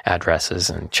addresses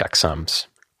and checksums.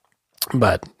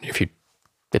 But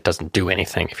it doesn't do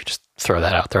anything if you just throw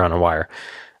that out there on a wire.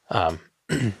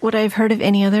 Would I have heard of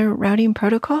any other routing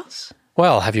protocols?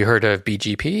 Well, have you heard of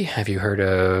BGP? Have you heard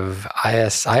of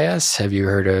ISIS? Have you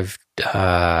heard of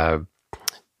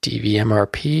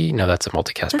DVMRP? No, that's a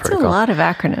multicast protocol. That's a lot of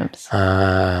acronyms.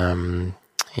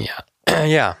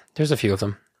 Yeah. There's a few of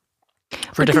them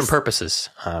for different purposes.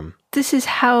 This is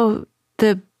how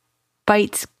the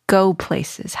bytes go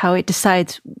places, how it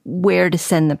decides where to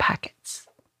send the packets. Is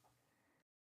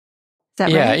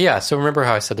that right? Yeah. So remember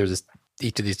how I said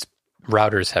each of these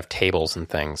routers have tables and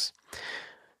things.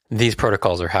 These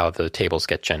protocols are how the tables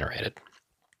get generated.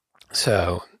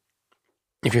 So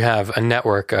if you have a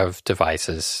network of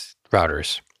devices,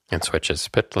 routers and switches,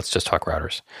 but let's just talk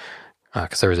routers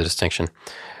because there was a distinction.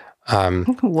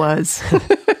 The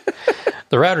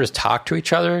routers talk to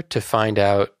each other to find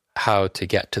out how to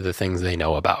get to the things they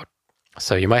know about.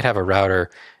 So you might have a router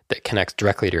that connects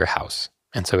directly to your house.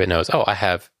 And so it knows, I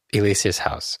have Alicia's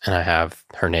house and I have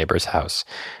her neighbor's house.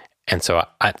 And so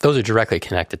those are directly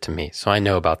connected to me. So I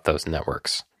know about those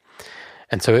networks.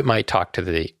 And so it might talk to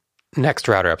the next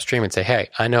router upstream and say, hey,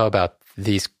 I know about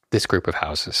this group of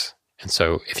houses. And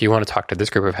so if you want to talk to this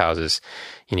group of houses,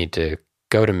 you need to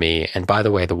go to me. And by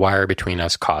the way, the wire between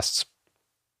us costs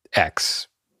X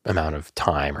amount of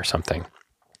time or something.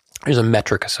 There's a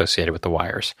metric associated with the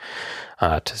wires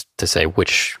to say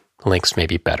which links may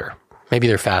be better. Maybe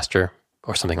they're faster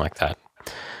or something like that.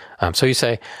 So you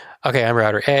say, okay, I'm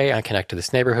router A, I connect to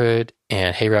this neighborhood,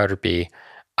 and hey, router B,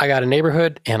 I got a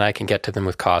neighborhood and I can get to them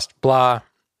with cost blah.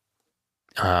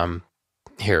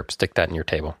 Here, stick that in your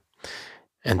table.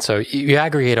 And so you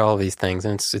aggregate all of these things,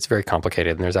 and it's very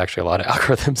complicated, and there's actually a lot of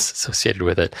algorithms associated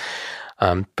with it.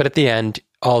 But at the end,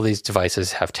 all these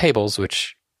devices have tables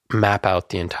which map out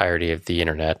the entirety of the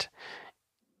internet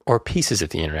or pieces of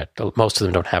the internet. Most of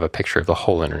them don't have a picture of the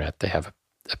whole internet. They have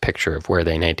a picture of where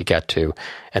they need to get to,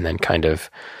 and then kind of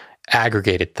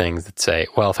aggregated things that say,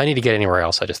 well, if I need to get anywhere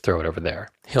else, I just throw it over there.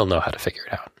 He'll know how to figure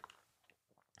it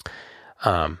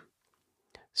out.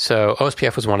 So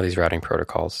OSPF was one of these routing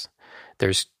protocols.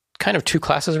 There's kind of two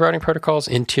classes of routing protocols,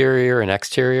 interior and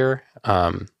exterior.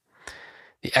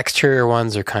 The exterior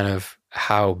ones are kind of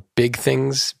how big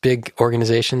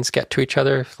organizations get to each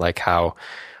other, like how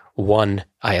one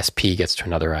ISP gets to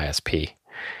another ISP.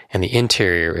 And the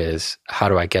interior is how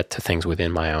do I get to things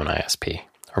within my own ISP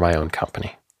or my own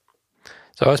company.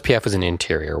 So OSPF was an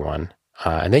interior one.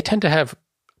 And they tend to have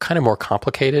kind of more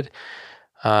complicated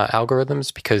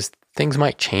algorithms because things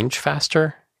might change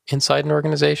faster inside an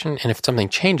organization. And if something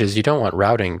changes, you don't want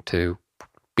routing to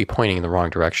be pointing in the wrong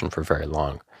direction for very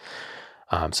long.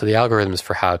 So the algorithms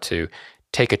for how to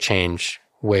take a change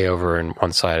way over in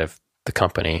one side of the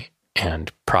company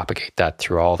and propagate that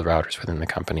through all the routers within the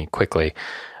company quickly,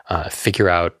 figure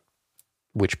out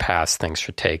which paths things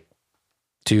should take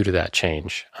due to that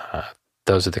change.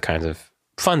 Those are the kinds of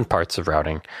fun parts of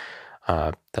routing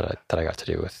that I got to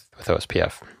do with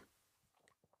OSPF.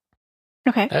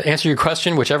 Okay. Answer your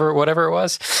question, whatever it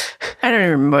was. I don't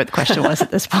even remember what the question was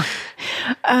at this point.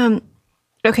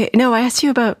 Okay. No, I asked you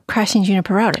about crashing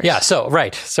Juniper routers. Yeah. So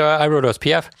I wrote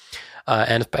OSPF,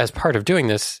 and as part of doing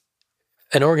this,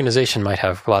 an organization might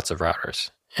have lots of routers,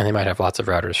 and they might have lots of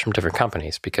routers from different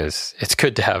companies because it's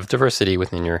good to have diversity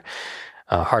within your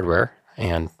hardware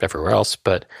and everywhere else.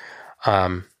 But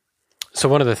so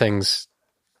one of the things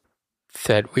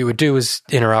that we would do was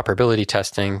interoperability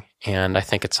testing, and I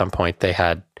think at some point they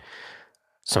had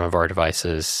some of our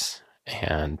devices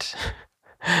and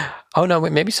oh no,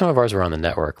 maybe some of ours were on the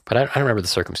network, but I don't remember the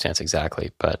circumstance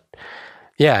exactly. But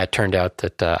yeah, it turned out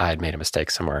that I had made a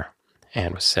mistake somewhere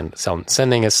and was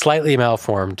sending a slightly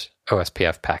malformed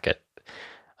OSPF packet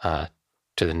to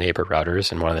the neighbor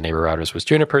routers, and one of the neighbor routers was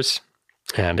Juniper's,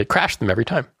 and it crashed them every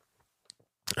time.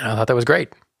 And I thought that was great.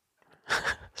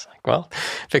 It's like, well,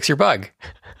 fix your bug.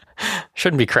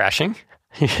 Shouldn't be crashing.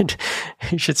 You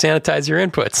should sanitize your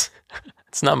inputs.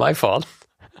 It's not my fault.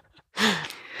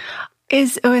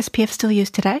 Is OSPF still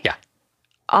used today? Yeah.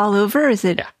 All over? Is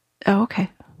it? Yeah. Oh, okay.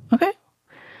 Okay.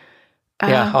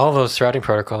 Yeah, all those routing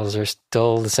protocols are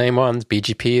still the same ones.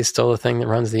 BGP is still the thing that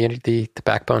runs the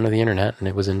backbone of the internet, and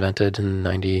it was invented in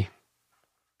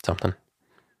 90-something.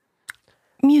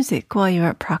 Music while you were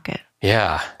at Procket.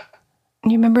 Yeah.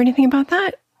 You remember anything about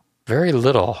that? Very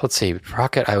little. Let's see.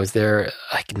 Procket, I was there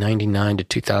like 99 to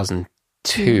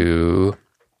 2002.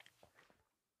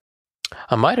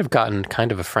 I might have gotten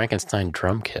kind of a Frankenstein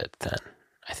drum kit then.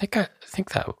 I think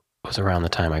that was around the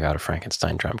time I got a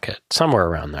Frankenstein drum kit, somewhere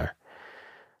around there.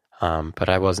 But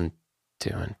I wasn't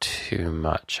doing too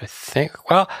much. I think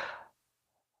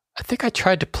I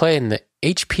tried to play in the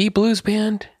HP Blues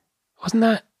Band. Wasn't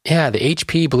that? Yeah, the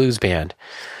HP Blues Band.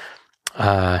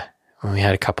 We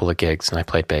had a couple of gigs, and I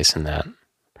played bass in that.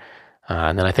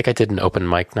 And then I think I did an open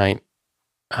mic night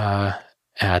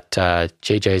at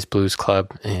JJ's Blues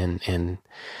Club in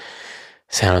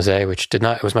San Jose, which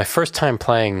it was my first time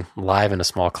playing live in a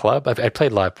small club. I'd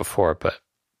played live before, but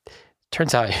it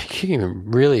turns out you can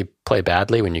really play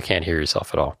badly when you can't hear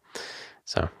yourself at all.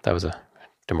 So that was a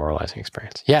demoralizing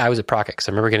experience. Yeah, I was at Procket because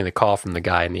I remember getting the call from the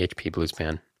guy in the HP Blues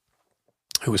band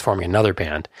who was forming another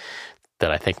band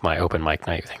that I think my open mic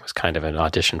night thing was kind of an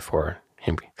audition for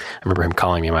him. I remember him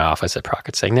calling me in my office at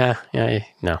Procket saying, no.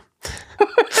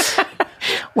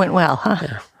 Went well, huh?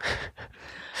 Yeah.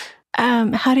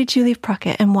 How did you leave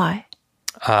Procket and why?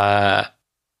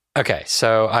 Okay,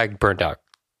 so I burned out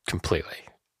completely.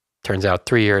 Turns out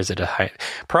 3 years at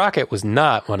Procket was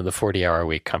not one of the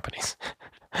 40-hour-a-week companies.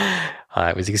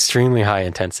 It was extremely high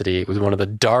intensity. It was one of the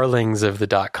darlings of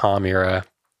the .com era.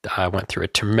 I went through a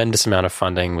tremendous amount of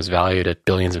funding, was valued at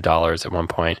billions of dollars at one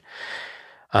point.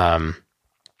 Very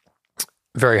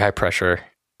high pressure.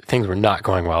 Things were not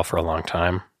going well for a long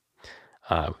time.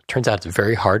 Turns out it's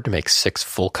very hard to make 6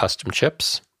 full custom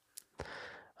chips.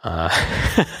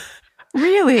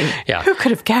 Really? Yeah. Who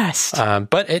could have guessed?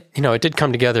 But it did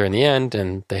come together in the end,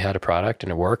 and they had a product,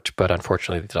 and it worked. But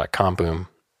unfortunately, the .com boom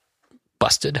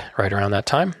busted right around that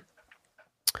time.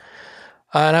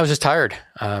 And I was just tired,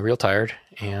 real tired.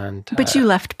 But you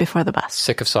left before the bust.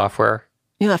 Sick of software.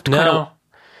 You left No.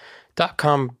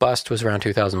 .com bust was around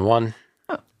 2001.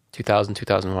 Oh.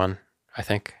 2001, I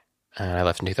think. And I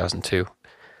left in 2002.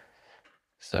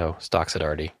 So stocks had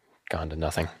already gone to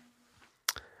nothing.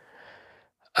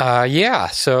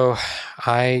 So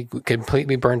I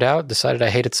completely burned out, decided I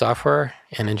hated software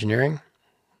and engineering,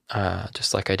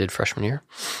 just like I did freshman year.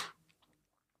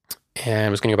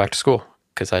 And was going to go back to school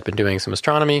because I'd been doing some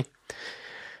astronomy.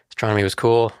 Astronomy was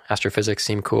cool. Astrophysics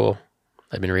seemed cool.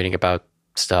 I'd been reading about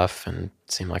stuff and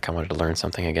it seemed like I wanted to learn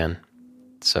something again.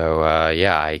 So,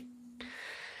 I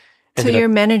So your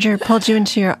manager pulled you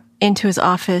into his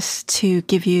office to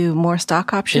give you more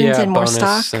stock options and more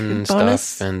stock and bonus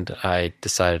stuff. And I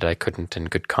decided I couldn't, in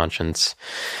good conscience,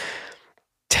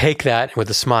 take that with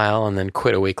a smile and then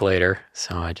quit a week later.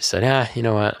 So I just said, you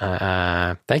know what?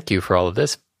 Thank you for all of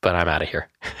this, but I'm out of here.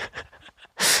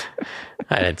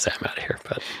 I didn't say I'm out of here,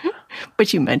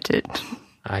 but you meant it.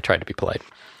 I tried to be polite.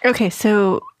 Okay,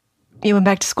 so you went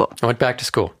back to school. I went back to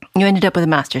school. You ended up with a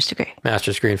master's degree.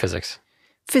 Master's degree in physics.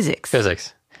 Physics.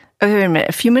 Okay, wait a minute.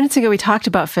 A few minutes ago, we talked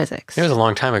about physics. It was a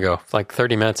long time ago, like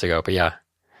 30 minutes ago, but yeah.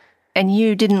 And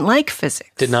you didn't like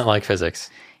physics. Did not like physics.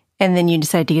 And then you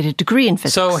decided to get a degree in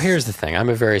physics. So here's the thing. I'm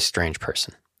a very strange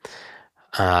person.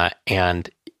 And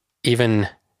even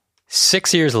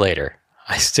 6 years later,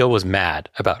 I still was mad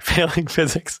about failing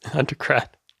physics in undergrad.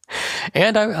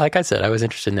 And like I said, I was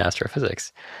interested in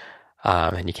astrophysics.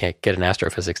 And you can't get an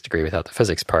astrophysics degree without the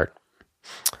physics part.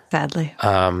 Sadly.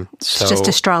 It's just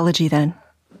astrology then.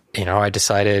 I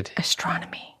decided...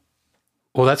 Astronomy.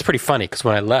 Well, that's pretty funny because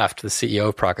when I left, the CEO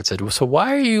of Procket said, well, so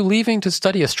why are you leaving to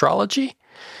study astrology?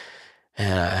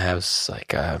 And I was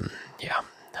like, I'm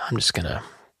just gonna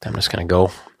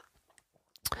go.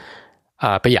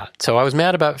 But yeah, so I was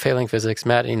mad about failing physics,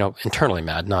 mad, internally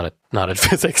mad, not at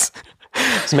physics.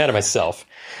 I was mad at myself.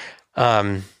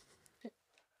 And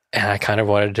I kind of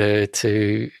wanted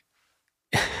to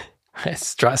it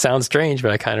sounds strange, but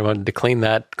I kind of wanted to clean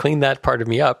that part of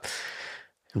me up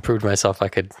and prove to myself I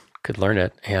could learn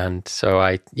it. And so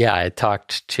I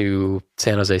talked to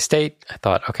San Jose State. I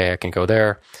thought, okay, I can go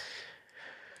there,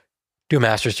 do a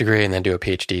master's degree, and then do a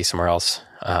PhD somewhere else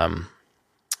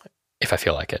if I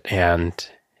feel like it. And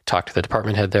talked to the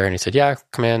department head there, and he said, yeah,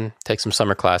 come in, take some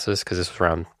summer classes, because this was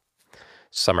around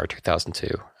summer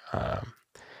 2002,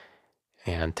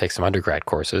 and take some undergrad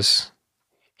courses.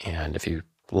 And if you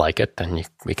like it, then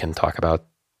we can talk about,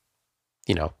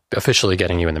 officially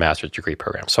getting you in the master's degree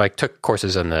program. So I took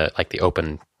courses in the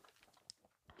open,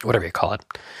 whatever you call it,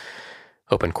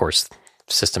 open course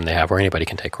system they have where anybody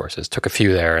can take courses. Took a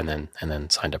few there and then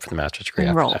signed up for the master's degree.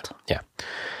 Enrolled. After that.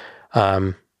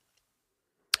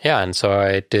 Yeah. And so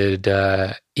I did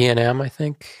E&M, I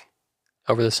think,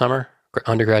 over the summer,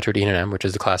 undergraduate E&M, which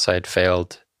is the class I had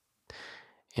failed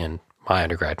in my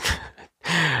undergrad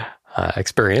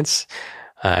experience,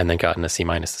 and then gotten a C-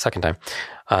 the second time.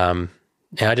 And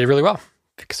I did really well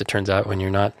because it turns out when you're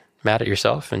not mad at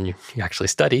yourself and you actually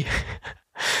study,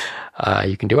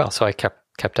 you can do well. So I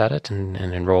kept at it and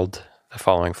enrolled the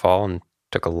following fall and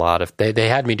took a lot of, they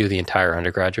had me do the entire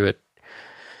undergraduate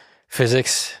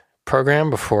physics program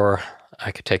before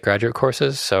I could take graduate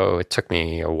courses. So it took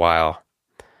me a while.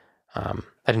 I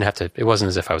didn't have to, it wasn't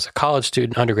as if I was a college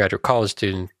student, undergraduate college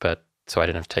student, but so I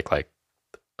didn't have to take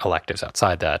electives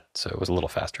outside that, so it was a little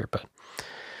faster, but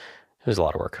it was a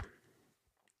lot of work.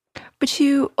 But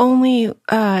you only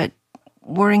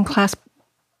were in class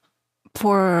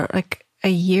for like a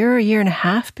year and a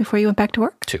half before you went back to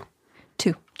work? 2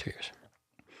 years.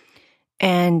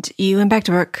 And you went back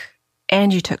to work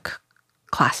and you took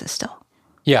classes still?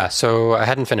 Yeah, so I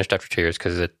hadn't finished after 2 years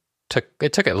because it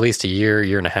took at least a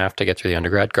year and a half to get through the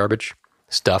undergrad garbage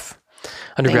stuff.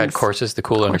 Undergrad courses, the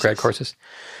cool undergrad courses.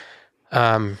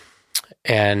 And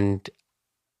I'd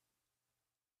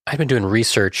been doing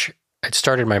research. I'd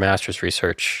started my master's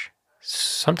research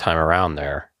sometime around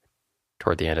there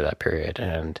toward the end of that period,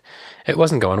 and it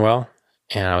wasn't going well.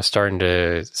 And I was starting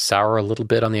to sour a little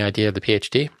bit on the idea of the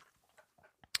PhD.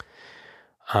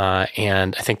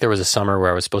 And I think there was a summer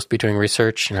where I was supposed to be doing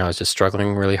research, and I was just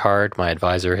struggling really hard. My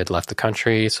advisor had left the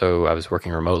country, so I was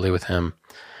working remotely with him.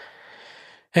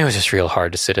 And it was just real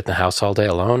hard to sit in the house all day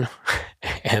alone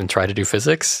and try to do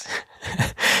physics.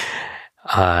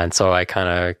 And so I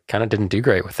kind of didn't do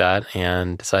great with that,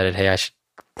 and decided, hey, I should.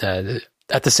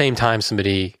 At the same time,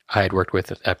 somebody I had worked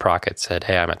with at Procket said,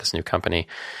 hey, I'm at this new company.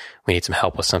 We need some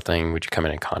help with something. Would you come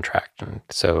in and contract? And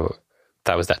so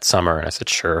that was that summer, and I said,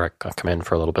 sure, I'll come in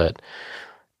for a little bit,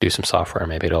 do some software.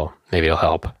 Maybe it'll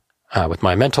help with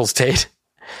my mental state.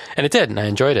 And it did, and I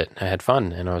enjoyed it. I had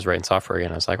fun, and I was writing software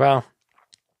again. I was like, well,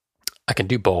 I can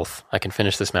do both. I can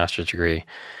finish this master's degree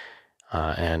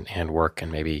and work,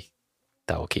 and maybe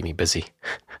that will keep me busy.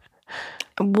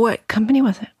 What company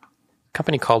was it? A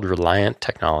company called Reliant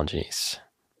Technologies.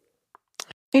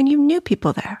 And you knew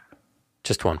people there?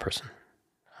 Just one person.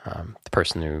 The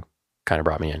person who kind of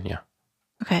brought me in, yeah.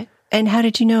 Okay. And how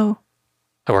did you know?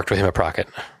 I worked with him at Procket.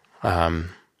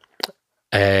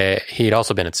 He'd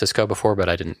also been at Cisco before, but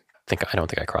I don't think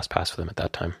I crossed paths with him at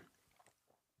that time.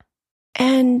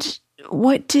 And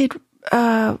what did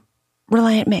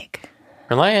Reliant make?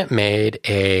 Reliant made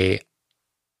a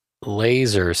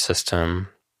laser system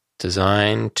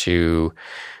designed to,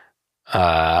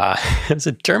 it was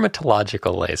a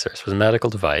dermatological laser. So it was a medical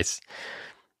device.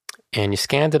 And you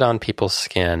scanned it on people's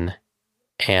skin,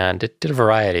 and it did a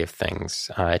variety of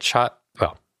things. It shot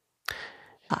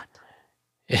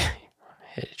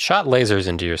lasers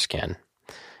into your skin.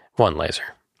 One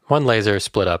laser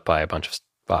split up by a bunch of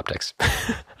optics.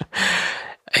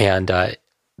 And the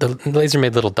laser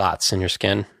made little dots in your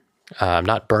skin.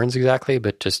 Not burns exactly,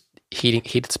 but just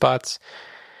heated spots.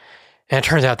 And it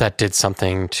turns out that did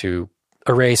something to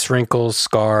erase wrinkles,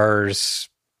 scars,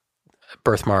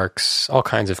 birthmarks, all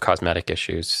kinds of cosmetic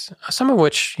issues, some of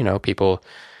which, people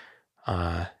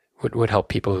would help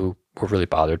people who were really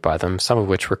bothered by them, some of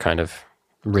which were kind of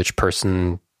rich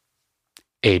person,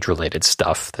 age-related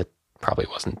stuff that probably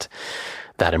wasn't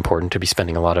that important to be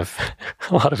spending a lot of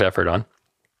effort on.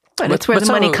 But it's where the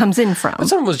money comes in from. But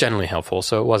some of it was generally helpful,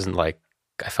 so it wasn't like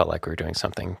I felt like we were doing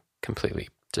something completely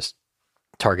just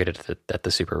targeted at the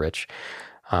super rich.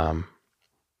 But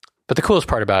the coolest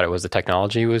part about it was the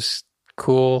technology was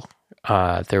cool.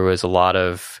 There was it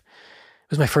was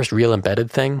my first real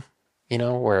embedded thing,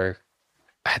 where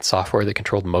I had software that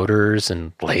controlled motors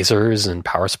and lasers and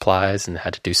power supplies and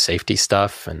had to do safety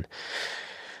stuff. And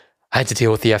I had to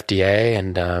deal with the FDA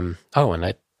and I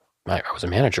was a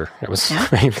manager.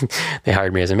 They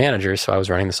hired me as a manager, so I was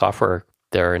running the software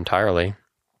there entirely.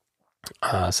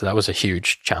 So that was a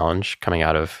huge challenge coming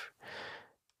out of,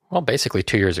 basically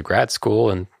 2 years of grad school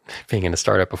and being in a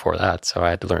startup before that. So I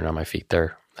had to learn on my feet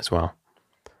there as well.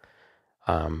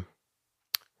 And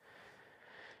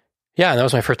that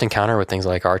was my first encounter with things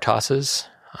like RTOSes,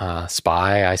 SPI,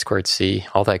 I2C,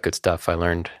 all that good stuff I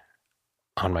learned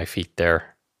on my feet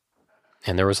there.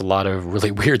 And there was a lot of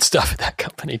really weird stuff at that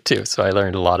company too. So I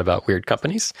learned a lot about weird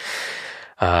companies,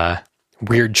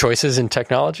 weird choices in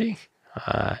technology,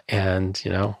 and,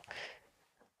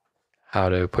 how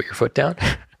to put your foot down.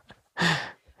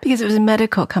 Because it was a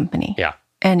medical company. Yeah.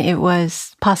 And it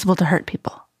was possible to hurt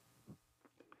people.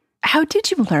 How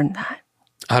did you learn that?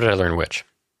 How did I learn which?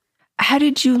 How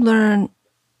did you learn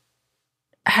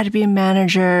how to be a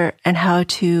manager and how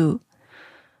to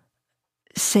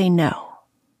say no?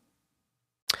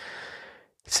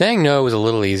 Saying no was a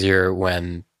little easier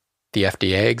when the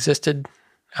FDA existed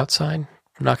outside,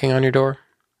 knocking on your door.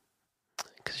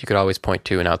 Because you could always point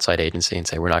to an outside agency and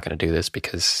say, we're not going to do this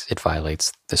because it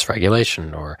violates this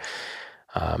regulation, or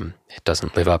it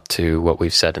doesn't live up to what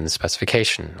we've said in the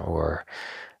specification, or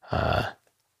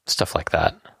stuff like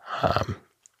that.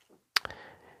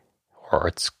 Or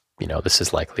it's, this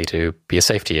is likely to be a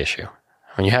safety issue.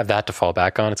 When you have that to fall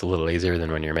back on, it's a little easier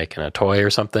than when you're making a toy or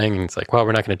something. And it's like, well,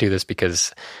 we're not going to do this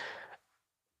because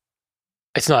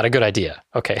it's not a good idea.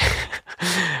 Okay.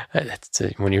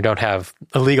 When you don't have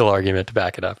a legal argument to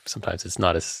back it up, sometimes it's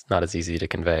not as easy to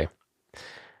convey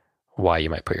why you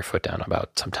might put your foot down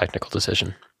about some technical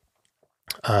decision.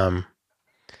 Learning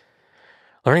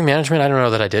management, I don't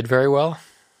know that I did very well.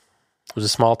 It was a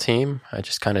small team. I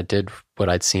just kind of did what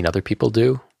I'd seen other people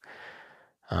do.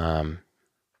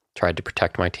 Tried to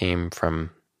protect my team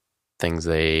from things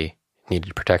they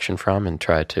needed protection from, and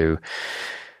tried to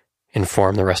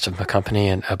inform the rest of my company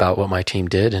and about what my team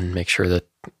did and make sure that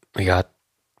we got,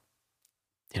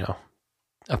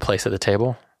 a place at the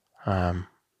table. But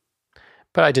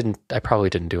I probably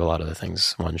didn't do a lot of the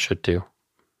things one should do.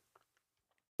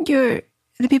 The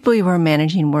people you were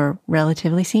managing were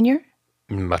relatively senior?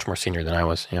 Much more senior than I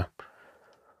was, yeah.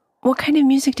 What kind of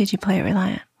music did you play at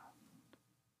Reliant?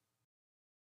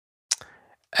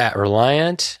 At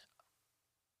Reliant,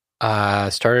 I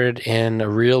started in a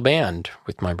real band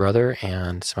with my brother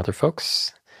and some other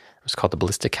folks. It was called the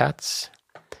Ballistic Cats.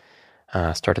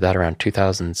 Started that around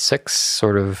 2006,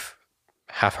 sort of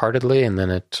half-heartedly, and then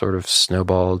it sort of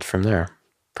snowballed from there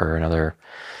for another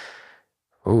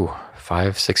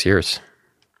 5-6 years.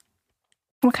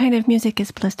 What kind of music is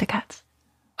Ballistic Cats?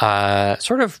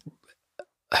 Sort of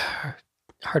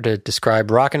hard to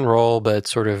describe, rock and roll, but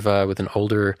sort of with an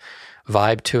older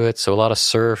vibe to it. So a lot of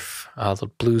surf,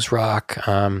 blues rock,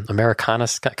 Americana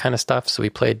kind of stuff. So we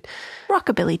played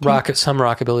rockabilly, some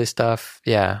rockabilly stuff.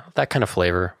 Yeah, that kind of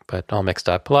flavor, but all mixed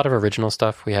up. A lot of original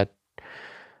stuff. We had,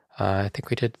 I think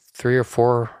we did 3 or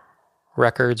 4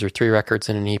 records or 3 records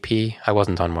in an EP. I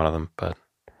wasn't on one of them, but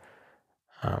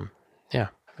yeah,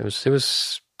 it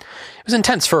was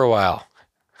intense for a while.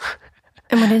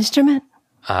 And what instrument?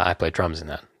 I played drums in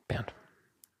that band.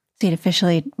 So you'd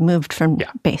officially moved from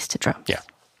bass to drums. Yeah.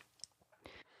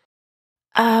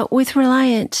 With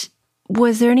Reliant,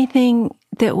 was there anything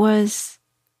that was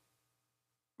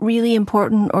really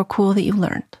important or cool that you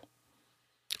learned?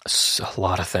 A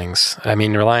lot of things. I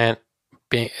mean, Reliant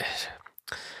it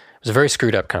was a very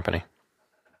screwed up company.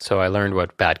 So I learned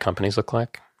what bad companies look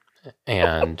like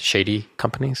and shady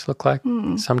companies look like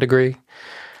to some degree.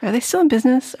 Are they still in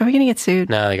business? Are we going to get sued?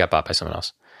 No, they got bought by someone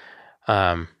else.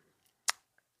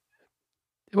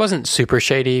 It wasn't super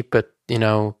shady, but,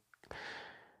 there's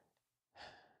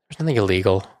nothing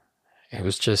illegal. It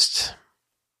was just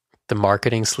the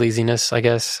marketing sleaziness, I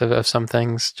guess, of some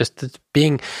things. Just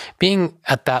being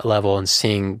at that level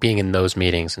and being in those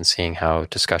meetings and seeing how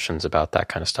discussions about that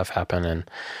kind of stuff happen and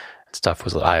stuff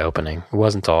was eye-opening. It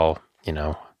wasn't all,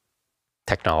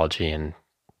 technology and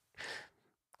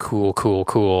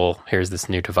cool. Here's this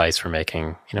new device we're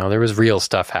making. There was real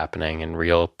stuff happening and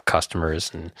real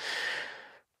customers and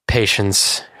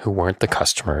patients who weren't the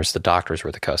customers. The doctors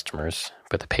were the customers,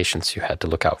 but the patients you had to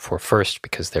look out for first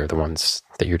because they're the ones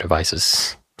that your device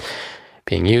is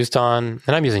being used on.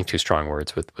 And I'm using too strong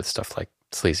words with stuff like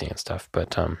sleazy and stuff,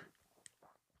 but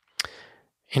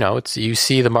it's you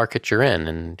see the market you're in,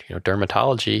 and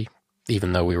dermatology.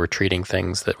 Even though we were treating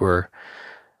things that were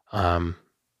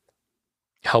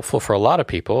helpful for a lot of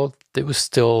people, it was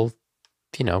still,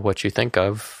 what you think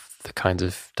of the kinds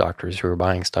of doctors who are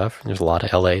buying stuff. And there's a lot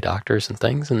of LA doctors and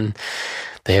things, and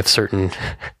they have certain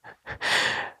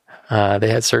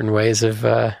ways of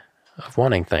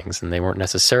wanting things, and they weren't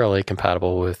necessarily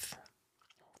compatible with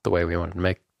the way we wanted to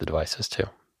make the devices too.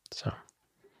 So,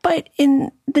 but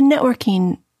in the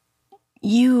networking,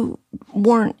 you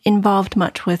weren't involved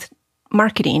much with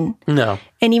marketing. No.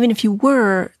 And even if you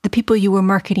were, the people you were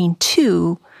marketing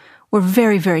to were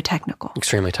very, very technical.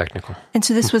 Extremely technical. And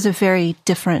so this was a very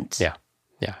different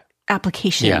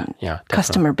application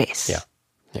customer base.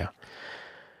 Yeah.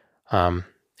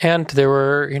 And there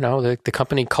were, the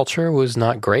company culture was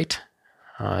not great.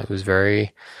 It was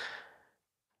very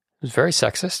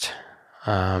sexist.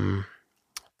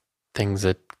 Things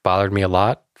that bothered me a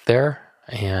lot there.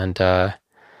 And that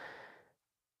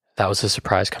was a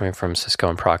surprise coming from Cisco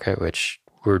and Procket, which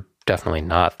were definitely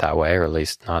not that way, or at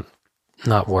least not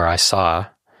where I saw,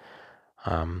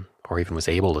 or even was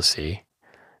able to see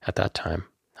at that time.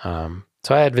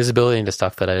 So I had visibility into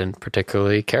stuff that I didn't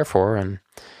particularly care for. And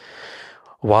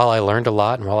while I learned a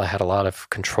lot and while I had a lot of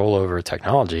control over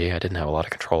technology, I didn't have a lot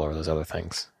of control over those other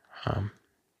things.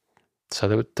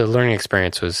 So the learning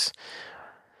experience was,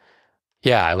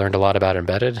 I learned a lot about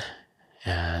embedded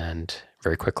and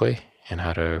very quickly, and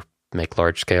how to make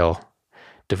large-scale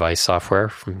device software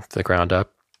from the ground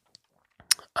up,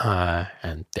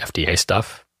 and FDA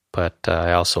stuff. But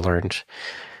I also learned,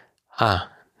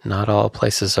 not all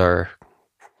places are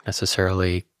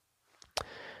necessarily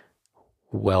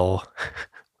well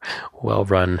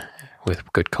run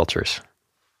with good cultures.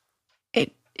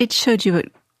 It showed you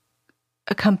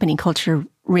a company culture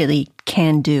really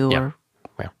can do Yeah.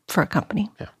 for a company.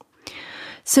 Yeah.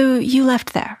 So you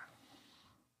left there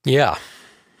Yeah,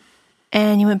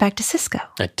 and you went back to Cisco.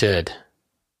 I did.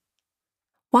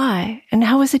 Why? And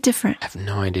how was it different? I have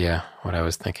no idea what I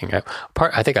was thinking.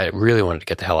 I think I really wanted to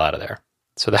get the hell out of there.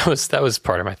 So that was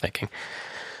part of my thinking.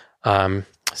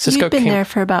 Cisco You've been there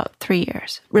for about 3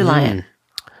 years, Reliant.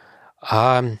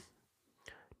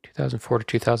 2004 to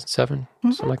 2007,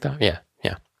 something like that. Yeah,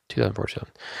 2004 to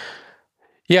 2007.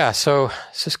 Yeah, so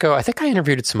Cisco, I think I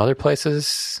interviewed at some other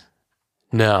places.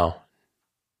 No,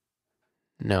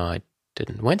 I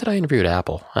didn't. When did I interview at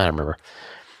Apple? I don't remember.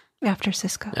 After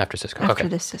Cisco. After Cisco, After okay.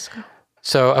 this Cisco.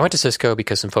 So I went to Cisco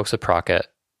because some folks at Procket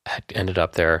had ended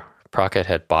up there. Procket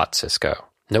had bought Cisco.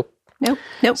 Nope.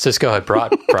 Cisco had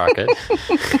brought Procket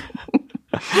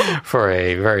for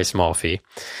a very small fee.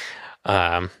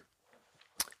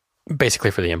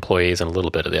 Basically for the employees and a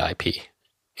little bit of the IP.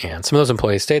 And some of those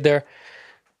employees stayed there.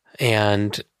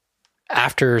 And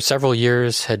after several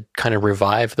years had kind of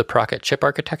revived the Procket chip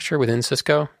architecture within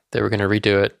Cisco, they were going to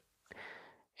redo it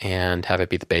and have it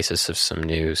be the basis of some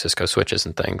new Cisco switches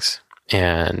and things.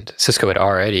 And Cisco had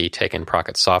already taken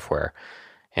Procket software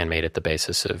and made it the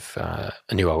basis of a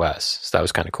new OS. So that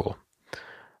was kind of cool.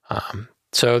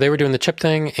 So they were doing the chip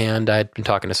thing, and I'd been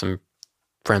talking to some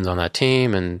friends on that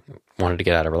team and wanted to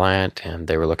get out of Reliant, and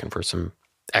they were looking for some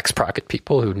ex-Procket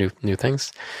people who knew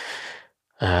things.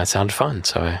 It sounded fun,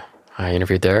 so I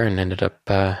interviewed there and ended up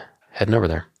heading over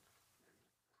there.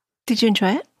 Did you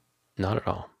enjoy it? Not at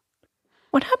all.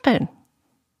 What happened?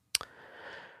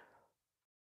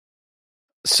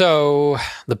 So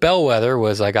the bellwether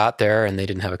was I got there and they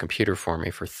didn't have a computer for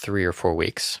me for 3 or 4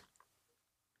 weeks.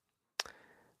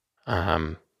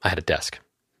 I had a desk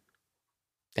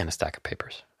and a stack of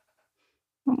papers.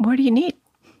 What do you need?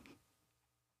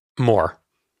 More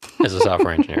as a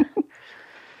software engineer.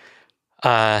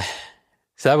 So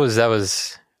that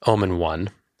was Omen 1.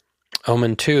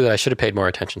 Omen 2 that I should have paid more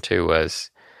attention to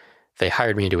was they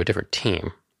hired me into a different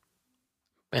team,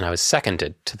 and I was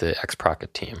seconded to the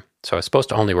ex-Procket team. So I was supposed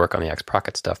to only work on the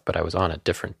ex-Procket stuff, but I was on a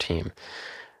different team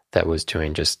that was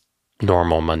doing just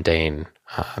normal, mundane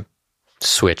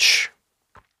switch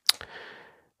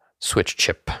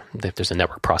chip. There's a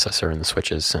network processor in the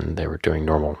switches, and they were doing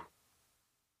normal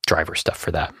driver stuff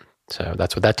for that. So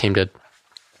that's what that team did.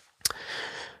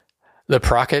 The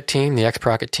Procket team, the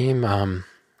ex-Procket team,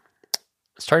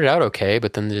 started out okay,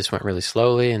 but then they just went really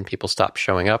slowly, and people stopped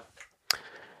showing up,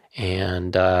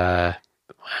 and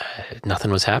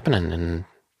nothing was happening. And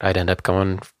I'd end up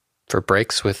going for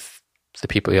breaks with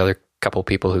the other couple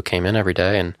people who came in every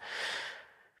day, and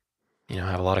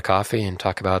have a lot of coffee and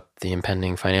talk about the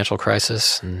impending financial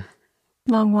crisis and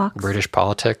long walks, British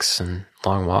politics, and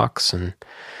long walks, and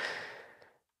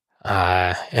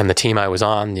the team I was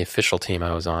on, the official team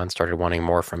I was on, started wanting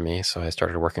more from me, so I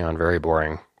started working on very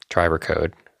boring driver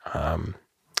code, and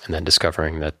then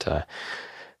discovering that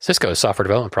Cisco's software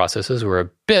development processes were a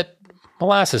bit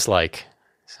molasses-like.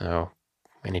 So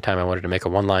anytime I wanted to make a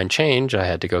one-line change, I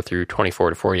had to go through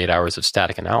 24 to 48 hours of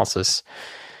static analysis.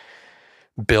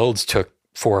 Builds took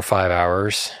 4 or 5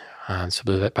 hours.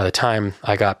 So by the time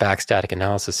I got back static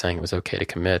analysis saying it was okay to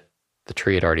commit, the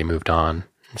tree had already moved on.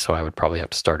 So I would probably have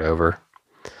to start over.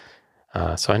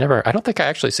 So I don't think I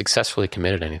actually successfully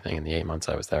committed anything in the 8 months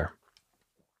I was there.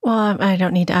 Well, I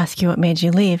don't need to ask you what made you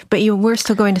leave, but you were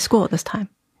still going to school at this time.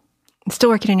 Still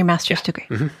working on your master's degree.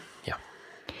 Mm-hmm. Yeah.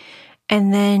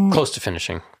 And then... Close to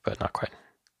finishing, but not quite.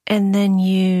 And then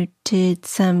you did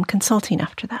some consulting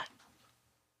after that.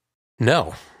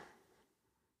 No.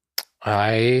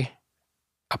 I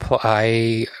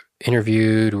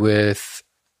interviewed with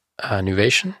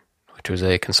Nuvation, which was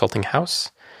a consulting house,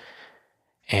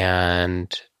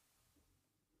 and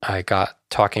I got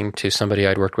talking to somebody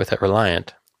I'd worked with at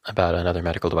Reliant about another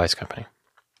medical device company,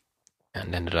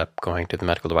 and ended up going to the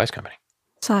medical device company.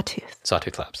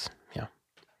 Sawtooth Labs, yeah.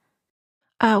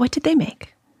 What did they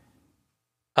make?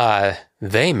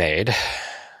 They made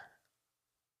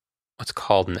what's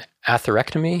called an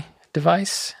atherectomy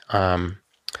device, and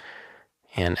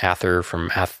ather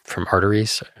from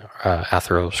arteries,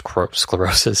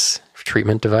 atherosclerosis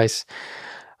treatment device.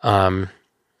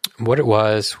 What it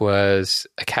was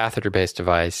a catheter-based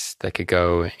device that could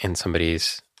go in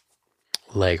somebody's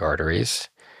leg arteries,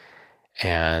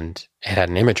 and it had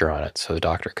an imager on it, so the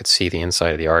doctor could see the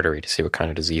inside of the artery to see what kind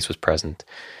of disease was present.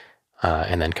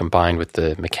 And then combined with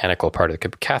the mechanical part of the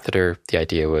catheter, the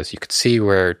idea was you could see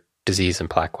where disease and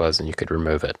plaque was, and you could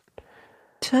remove it.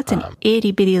 So that's an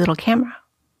itty-bitty little camera.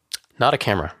 Not a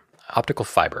camera, optical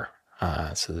fiber.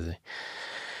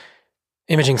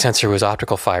 imaging sensor was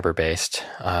optical fiber based.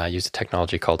 Used a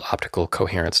technology called optical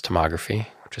coherence tomography,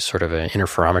 which is sort of an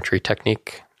interferometry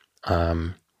technique.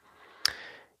 And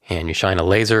you shine a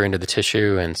laser into the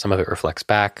tissue, and some of it reflects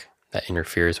back. That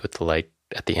interferes with the light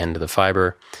at the end of the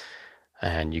fiber,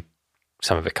 and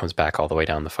some of it comes back all the way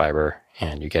down the fiber,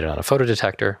 and you get it on a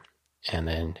photodetector, and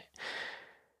then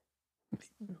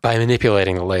by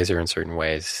manipulating the laser in certain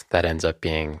ways, that ends up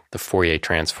being the Fourier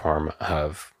transform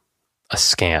of a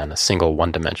scan, a single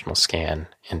one-dimensional scan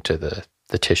into the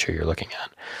tissue you're looking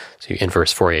at. So you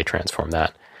inverse Fourier transform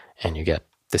that, and you get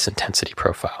this intensity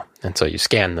profile. And so you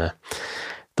scan the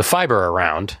fiber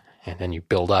around, and then you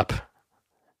build up,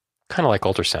 kind of like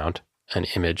ultrasound, an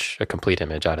image, a complete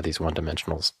image out of these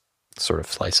one-dimensional sort of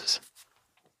slices.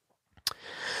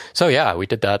 So yeah, we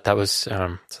did that. That was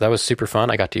super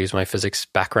fun. I got to use my physics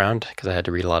background because I had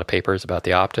to read a lot of papers about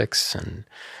the optics and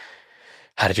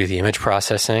how to do the image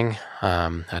processing,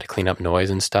 how to clean up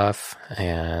noise and stuff.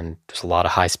 And there's a lot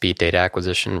of high-speed data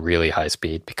acquisition, really high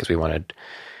speed, because we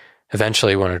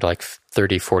eventually wanted like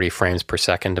 30, 40 frames per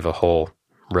second of a whole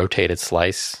rotated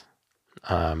slice.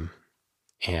 And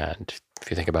if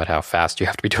you think about how fast you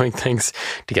have to be doing things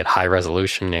to get high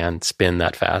resolution and spin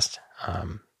that fast,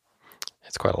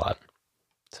 it's quite a lot.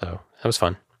 So that was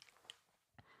fun.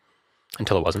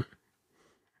 Until it wasn't.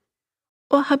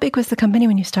 Well, how big was the company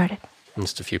when you started?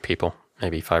 Just a few people,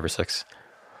 maybe 5 or 6.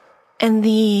 And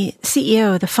the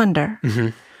CEO, the funder,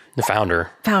 the founder,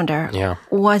 yeah,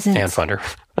 wasn't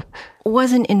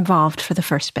involved for the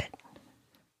first bit.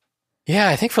 Yeah,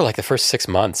 I think for like the first 6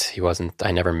 months, he wasn't.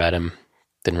 I never met him.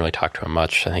 Didn't really talk to him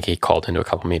much. I think he called into a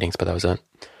couple meetings, but that was it.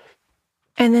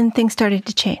 And then things started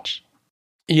to change.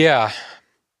 Yeah.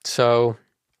 So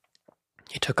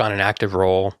he took on an active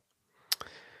role.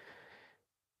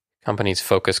 Company's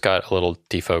focus got a little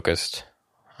defocused.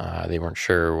 They weren't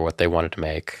sure what they wanted to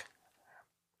make.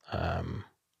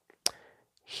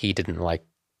 He didn't like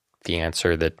the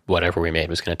answer that whatever we made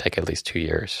was going to take at least 2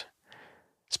 years,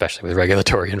 especially with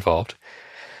regulatory involved.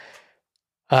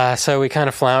 So we kind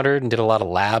of floundered and did a lot of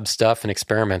lab stuff and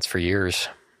experiments for years,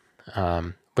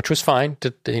 which was fine.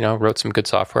 Wrote some good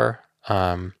software.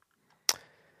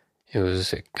 It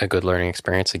was a good learning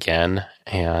experience again.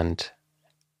 And,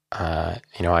 I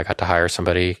got to hire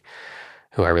somebody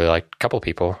who I really liked, a couple of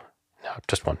people. No,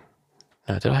 just one.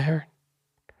 No, did I hire?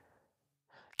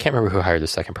 Can't remember who hired the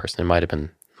second person. It might have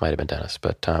been Dennis,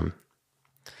 but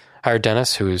hired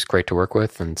Dennis, who was great to work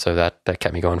with, and so that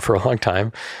kept me going for a long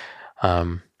time.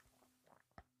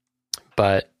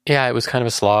 But yeah, it was kind of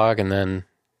a slog, and then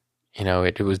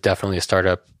it was definitely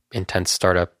a intense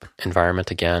startup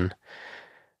environment again,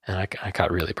 and I got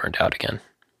really burned out again,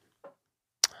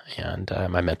 and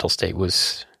my mental state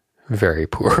was very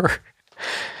poor.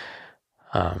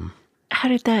 How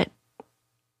did that?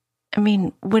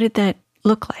 What did that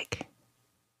look like?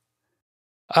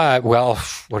 Well,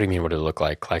 what do you mean? What did it look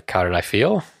like? Like, how did I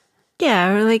feel?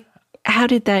 Yeah, or like, how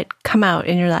did that come out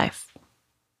in your life?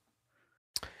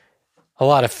 A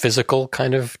lot of physical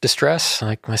kind of distress.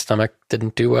 Like, my stomach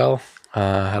didn't do well.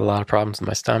 I had a lot of problems with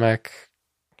my stomach.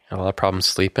 Had a lot of problems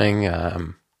sleeping.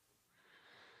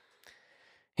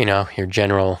 Your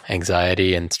general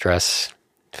anxiety and stress,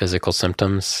 physical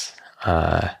symptoms.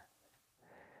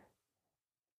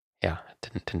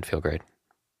 It didn't feel great.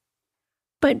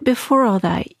 But before all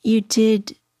that, you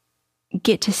did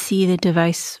get to see the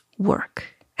device work.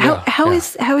 How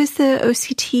is the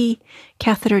OCT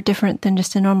catheter different than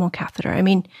just a normal catheter?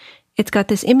 It's got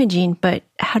this imaging, but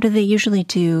how do they usually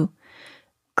do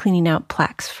cleaning out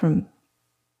plaques from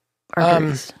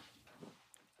arteries?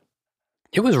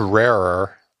 It was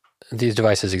rarer. These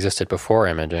devices existed before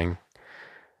imaging,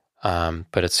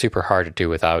 but it's super hard to do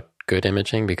without good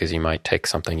imaging because you might take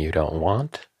something you don't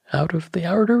want out of the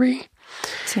artery.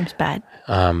 Seems bad.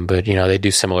 But, they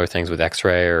do similar things with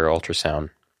X-ray or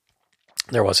ultrasound.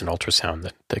 There was an ultrasound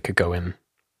that could go in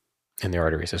the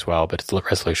arteries as well, but the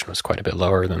resolution was quite a bit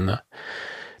lower than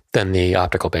the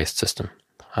optical-based system.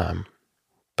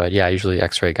 But yeah, usually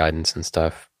X-ray guidance and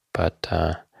stuff. But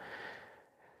for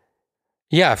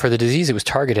the disease, it was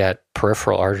targeted at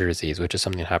peripheral artery disease, which is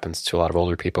something that happens to a lot of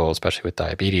older people, especially with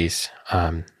diabetes.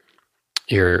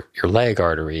 Your leg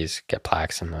arteries get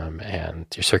plaques in them, and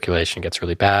your circulation gets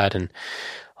really bad. And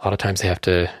a lot of times they have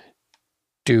to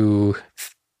do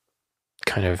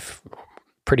kind of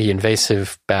pretty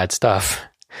invasive bad stuff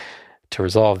to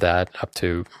resolve that, up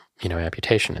to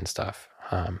amputation and stuff.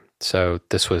 So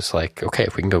this was like, okay,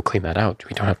 if we can go clean that out,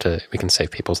 we can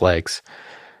save people's legs.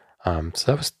 So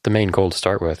that was the main goal to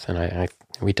start with, and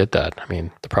we did that.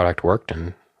 The product worked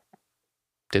and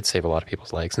did save a lot of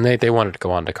people's legs, and they wanted to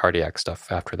go on to cardiac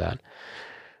stuff after that,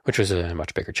 which was a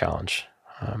much bigger challenge.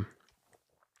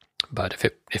 But if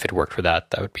it worked for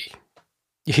that, that would be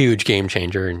a huge game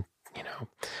changer, and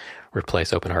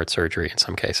replace open heart surgery in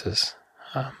some cases.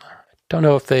 I don't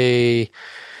know if they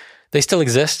still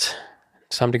exist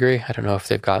to some degree. I don't know if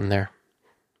they've gotten there.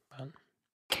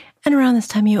 And around this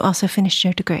time, you also finished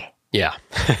your degree. Yeah.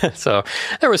 So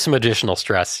there was some additional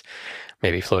stress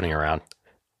maybe floating around.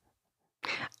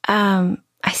 I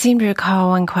seem to recall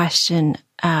one question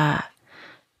that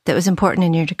was important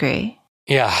in your degree.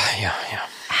 Yeah.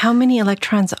 How many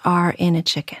electrons are in a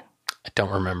chicken? I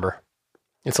don't remember.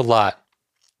 It's a lot.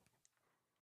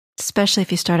 Especially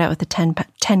if you start out with a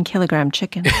 10 kilogram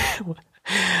chicken.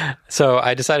 So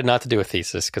I decided not to do a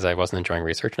thesis because I wasn't enjoying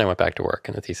research, and I went back to work,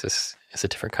 and the thesis is a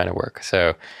different kind of work.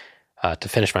 So to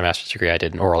finish my master's degree, I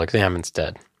did an oral exam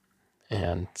instead.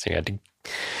 And so you had to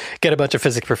get a bunch of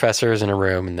physics professors in a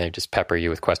room, and they just pepper you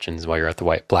with questions while you're at the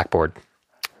white blackboard.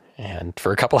 And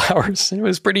for a couple hours, it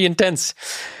was pretty intense.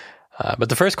 But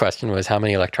the first question was, how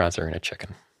many electrons are in a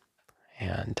chicken?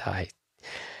 And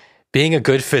being a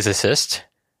good physicist,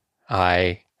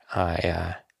 I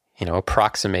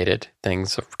approximated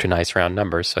things to nice round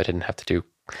numbers, so I didn't have to do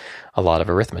a lot of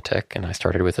arithmetic. And I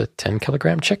started with a 10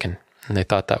 kilogram chicken, and they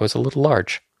thought that was a little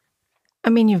large.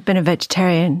 I mean, you've been a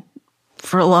vegetarian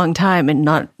for a long time and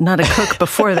not a cook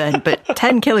before then, but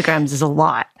 10 kilograms is a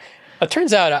lot. It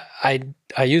turns out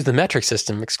I use the metric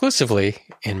system exclusively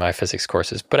in my physics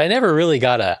courses, but I never really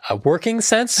got a working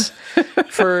sense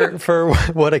for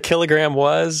what a kilogram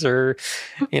was, or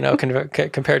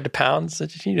compared to pounds.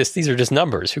 These are just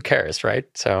numbers. Who cares, right?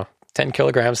 So 10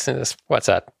 kilograms, what's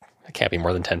that? It can't be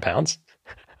more than 10 pounds.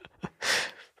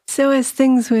 So as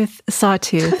things with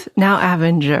Sawtooth, now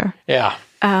Avenger,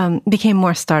 became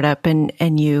more startup,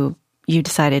 and you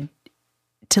decided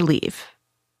to leave.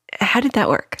 How did that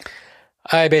work?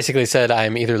 I basically said,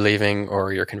 I'm either leaving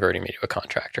or you're converting me to a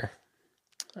contractor.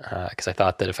 Because I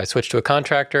thought that if I switched to a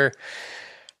contractor,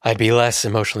 I'd be less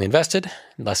emotionally invested,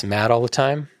 less mad all the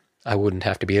time. I wouldn't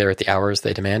have to be there at the hours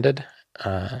they demanded.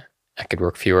 I could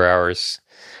work fewer hours.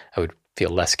 I would feel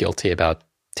less guilty about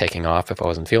taking off if I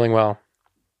wasn't feeling well.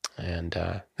 And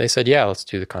they said, yeah, let's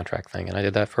do the contract thing. And I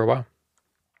did that for a while.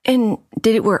 And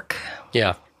did it work?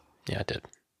 Yeah, it did.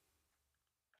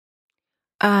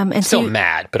 And still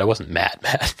mad, but I wasn't mad.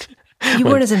 You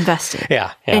weren't as invested.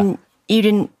 Yeah. And you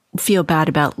didn't feel bad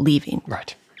about leaving.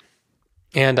 Right.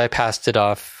 And I passed it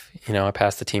off, I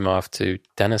passed the team off to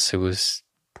Dennis, who was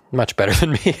much better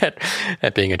than me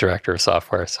at being a director of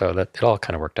software. So that it all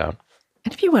kind of worked out.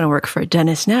 And if you want to work for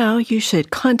Dennis now, you should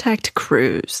contact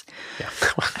Cruise. Yeah.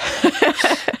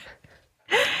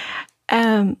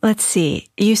 Let's see.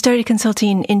 You started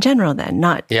consulting in general then,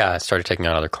 not... Yeah, I started taking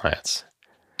on other clients.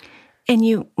 And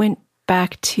you went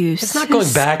back to Cisco. It's not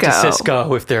going back to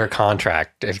Cisco if they're a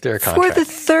contract. For the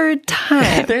third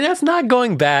time. That's not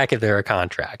going back if they're a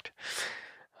contract.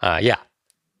 Yeah.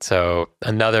 So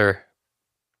another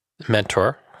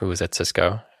mentor who was at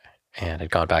Cisco and had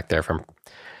gone back there from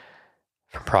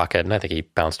Procket, and I think he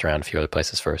bounced around a few other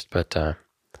places first, but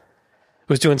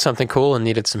was doing something cool and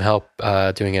needed some help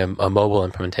doing a mobile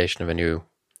implementation of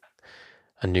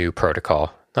a new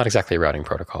protocol. Not exactly a routing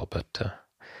protocol, but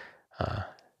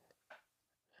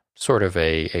sort of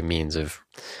a means of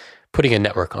putting a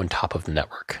network on top of the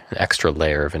network, an extra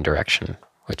layer of indirection,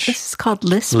 which this is called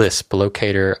LISP. LISP,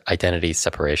 Locator Identity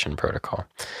Separation Protocol.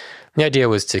 The idea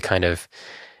was to kind of,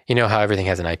 how everything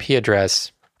has an IP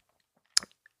address.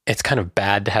 It's kind of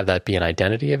bad to have that be an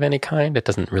identity of any kind. It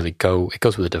doesn't really it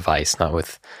goes with a device, not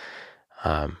with,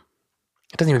 it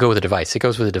doesn't even go with a device. It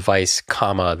goes with a device,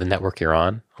 comma, the network you're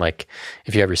on. Like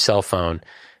if you have your cell phone,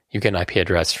 you get an IP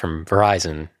address from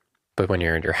Verizon, but when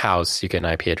you're in your house, you get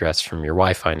an IP address from your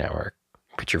Wi-Fi network.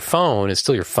 But your phone is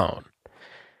still your phone.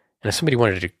 And if somebody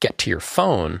wanted to get to your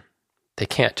phone, they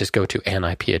can't just go to an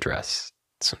IP address.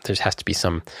 So there has to be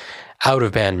some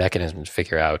out-of-band mechanism to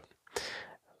figure out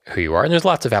who you are. And there's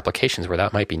lots of applications where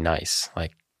that might be nice.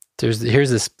 Like here's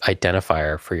this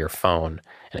identifier for your phone,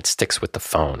 and it sticks with the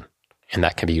phone, and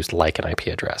that can be used like an IP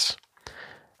address.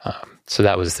 So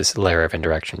that was this layer of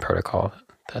indirection protocol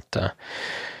that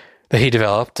he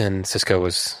developed, and Cisco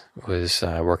was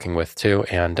working with too,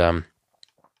 and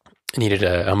needed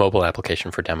a mobile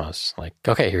application for demos. Like,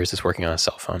 okay, here's this working on a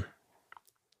cell phone.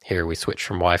 Here we switch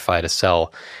from Wi-Fi to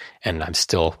cell, and I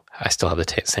still have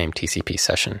the same TCP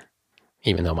session,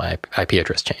 even though my IP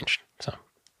address changed. So,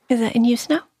 is that in use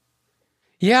now?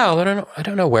 Yeah, I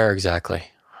don't know where exactly.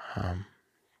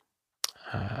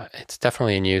 It's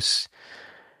definitely in use.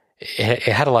 It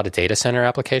had a lot of data center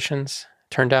applications.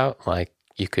 Turned out, like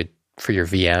you could, for your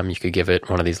VM, you could give it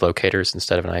one of these locators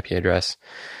instead of an IP address.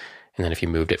 And then if you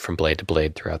moved it from blade to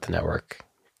blade throughout the network,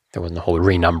 there wasn't a whole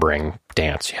renumbering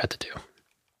dance you had to do.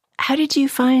 How did you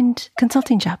find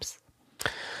consulting jobs?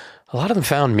 A lot of them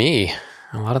found me.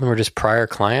 A lot of them were just prior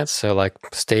clients. So like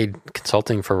stayed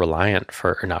consulting for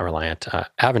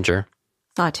Avinger.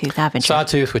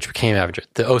 Sawtooth, which became Avinger.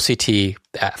 The OCT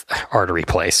artery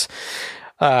place.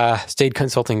 Stayed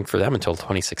consulting for them until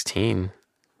 2016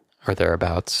 or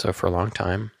thereabouts. So for a long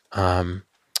time.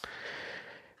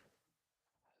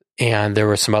 And there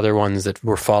were some other ones that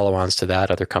were follow-ons to that,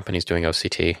 other companies doing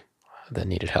OCT that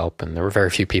needed help. And there were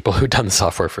very few people who'd done the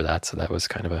software for that. So that was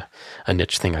kind of a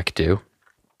niche thing I could do.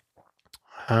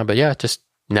 But yeah, just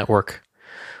network,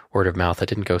 word of mouth. I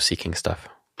didn't go seeking stuff.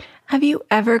 Have you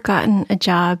ever gotten a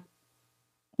job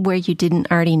where you didn't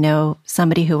already know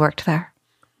somebody who worked there?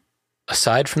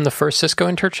 Aside from the first Cisco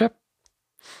internship?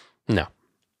 No,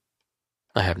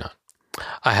 I have not.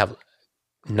 I have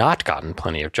not gotten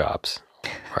plenty of jobs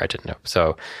where I didn't know.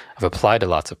 So I've applied to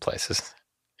lots of places,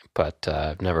 but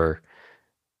I've never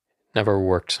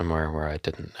worked somewhere where I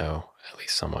didn't know at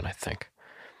least someone, I think.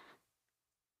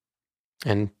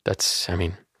 And that's, I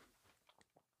mean,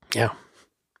 yeah,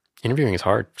 interviewing is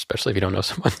hard, especially if you don't know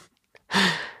someone.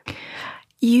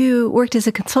 You worked as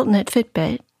a consultant at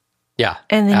Fitbit. Yeah.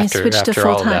 And then you switched to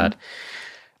full-time.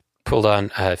 Pulled on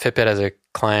Fitbit as a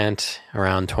client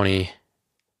around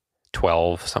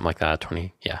 2012, something like that.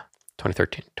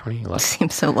 2013, 2011.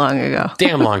 Seems so long ago.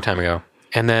 Damn long time ago.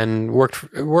 And then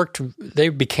worked. They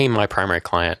became my primary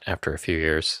client after a few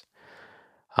years.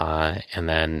 And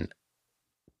then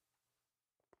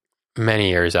many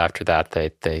years after that,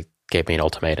 they gave me an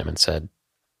ultimatum and said,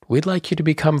 "We'd like you to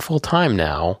become full-time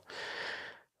now."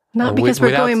 Not because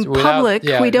we're going public.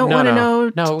 We don't want to know.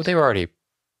 No, they weren't?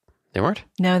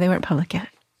 No, they weren't public yet.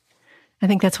 I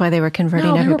think that's why they were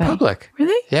converting everybody. They were public.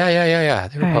 Really? Yeah.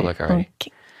 They were public already.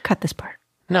 Well, cut this part.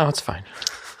 No, it's fine.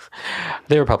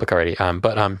 They were public already.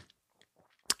 But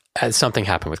as something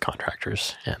happened with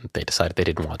contractors, and they decided they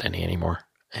didn't want any anymore.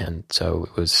 And so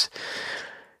it was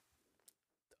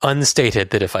unstated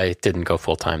that if I didn't go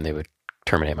full-time, they would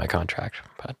terminate my contract.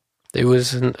 But it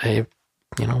was it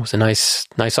was a nice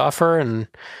offer, and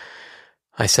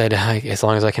I said, as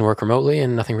long as I can work remotely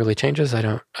and nothing really changes, I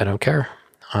don't care.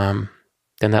 Then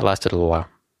that lasted a little while.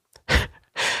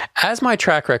 As my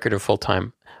track record of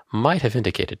full-time might have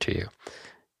indicated to you,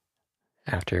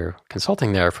 after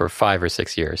consulting there for 5 or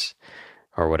 6 years,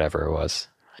 or whatever it was,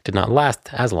 I did not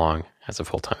last as long as a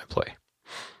full-time employee.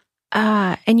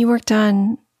 And you worked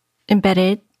on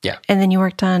embedded. Yeah. And then you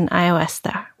worked on iOS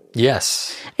there.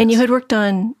 Yes. And you had worked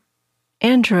on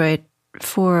Android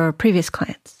for previous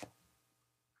clients.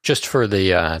 Just for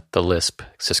the LISP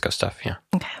Cisco stuff, yeah.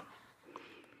 Okay.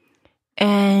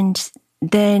 And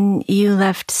then you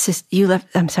left.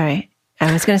 I'm sorry.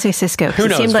 I was going to say Cisco. Who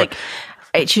knows? It seemed like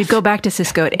it should go back to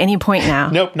Cisco at any point now.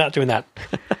 Nope, not doing that.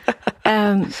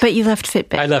 But you left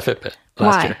Fitbit. I left Fitbit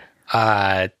last year.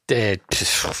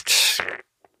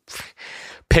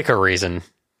 Pick a reason.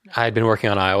 I had been working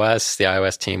on iOS. The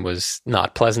iOS team was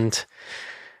not pleasant,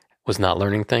 was not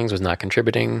learning things, was not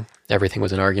contributing. Everything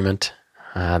was an argument.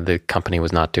 The company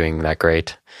was not doing that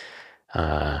great.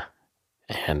 I'd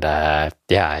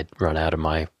run out of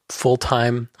my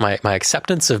full-time, my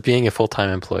acceptance of being a full-time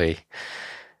employee.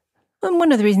 And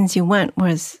one of the reasons you went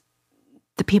was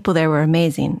the people there were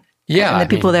amazing. Yeah. And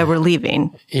the people there were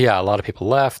leaving. Yeah, a lot of people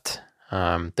left.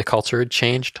 The culture had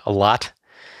changed a lot,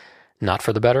 not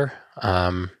for the better.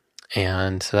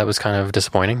 And so that was kind of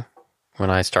disappointing. When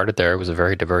I started there, it was a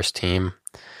very diverse team.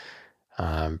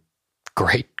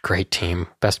 Great team.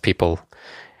 Best people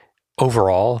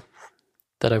overall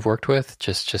that I've worked with.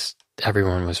 Just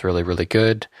everyone was really, really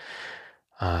good.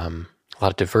 A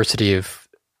lot of diversity of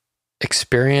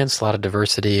experience, a lot of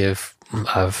diversity of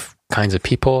kinds of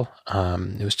people.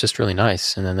 It was just really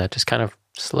nice. And then that just kind of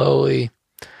slowly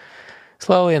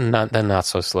and then not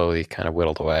so slowly kind of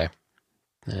whittled away.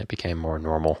 And it became more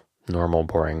normal,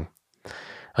 boring,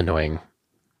 annoying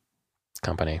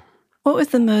company. What was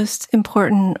the most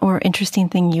important or interesting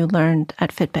thing you learned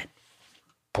at Fitbit?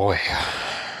 Boy,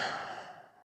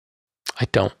 I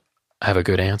don't have a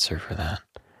good answer for that.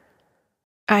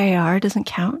 IAR doesn't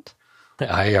count?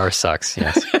 IAR sucks,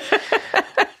 yes.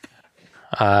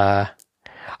 I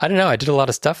don't know. I did a lot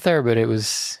of stuff there, but it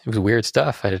was weird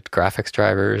stuff. I did graphics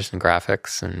drivers and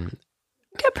graphics and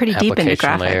got pretty deep into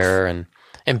graphics. Layer and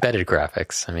embedded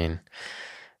graphics. I mean,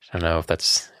 I don't know if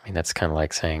that's kind of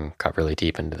like saying got really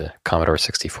deep into the Commodore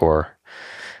 64.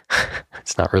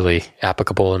 It's not really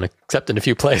applicable except in a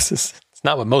few places. It's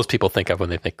not what most people think of when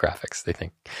they think graphics. They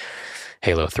think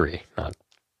Halo 3, not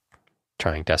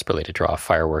trying desperately to draw a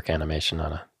firework animation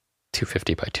on a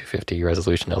 250 by 250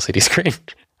 resolution LCD screen.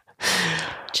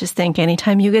 Just think,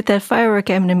 anytime you get that firework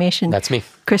animation, That's me.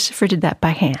 Christopher did that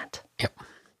by hand. Yep.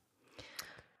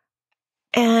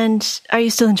 And are you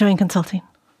still enjoying consulting?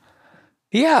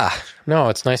 Yeah. No,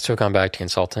 it's nice to have gone back to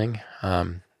consulting.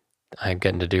 I'm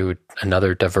getting to do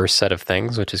another diverse set of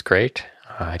things, which is great.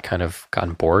 I'd kind of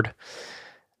gotten bored.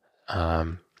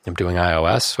 I'm doing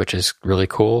iOS, which is really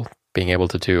cool. Being able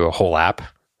to do a whole app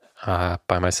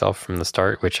by myself from the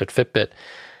start, which at Fitbit,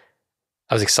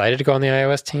 I was excited to go on the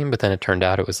iOS team, but then it turned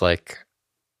out it was like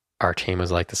our team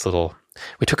was like this little.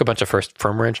 We took a bunch of first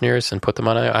firmware engineers and put them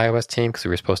on an iOS team because we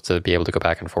were supposed to be able to go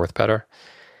back and forth better.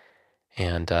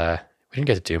 And we didn't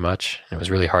get to do much. It was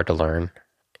really hard to learn.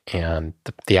 And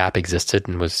the app existed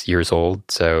and was years old,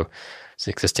 so it's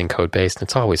an existing code base, and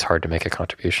it's always hard to make a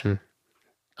contribution.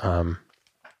 So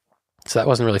that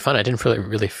wasn't really fun. I didn't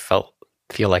really feel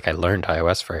like I learned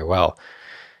iOS very well,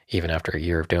 even after a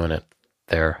year of doing it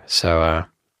there. So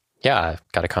yeah, I've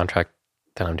got a contract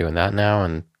that I'm doing that now,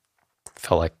 and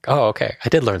felt like, oh, okay, I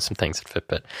did learn some things at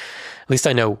Fitbit. At least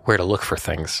I know where to look for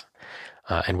things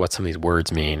and what some of these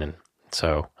words mean. And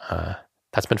so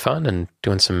that's been fun, and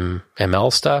doing some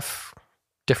ML stuff,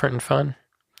 different and fun.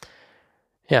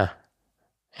 Yeah.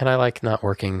 And I like not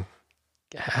working.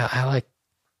 I like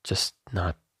just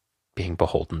not being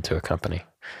beholden to a company.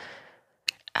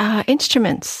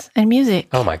 Instruments and music.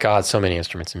 Oh my God, so many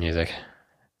instruments and music.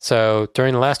 So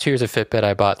during the last 2 years of Fitbit,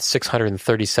 I bought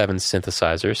 637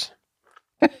 synthesizers.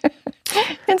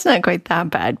 It's not quite that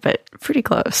bad, but pretty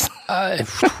close.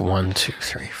 1, 2,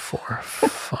 3, 4,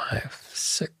 5,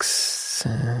 6.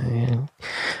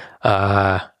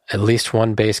 At least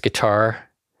one bass guitar,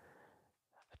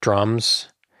 drums.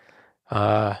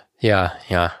 Yeah.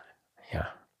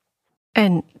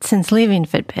 And since leaving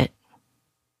Fitbit,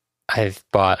 I've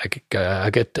bought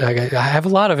I have a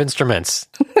lot of instruments.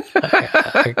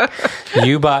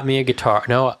 You bought me a guitar.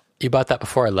 No, you bought that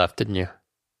before I left, didn't you?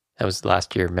 That was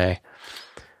last year, May.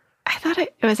 I thought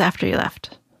it was after you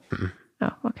left. Mm-mm.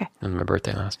 Oh, okay. It was my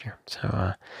birthday last year.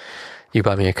 So you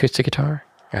bought me an acoustic guitar,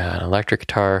 an electric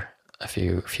guitar a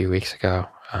few weeks ago.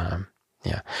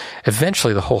 Yeah.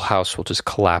 Eventually, the whole house will just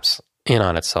collapse in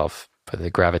on itself by the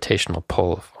gravitational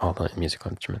pull of all the musical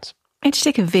instruments. I had to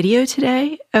take a video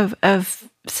today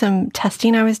of some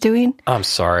testing I was doing. I'm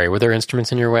sorry. Were there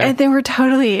instruments in your way? And they were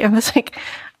totally, I was like,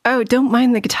 oh, don't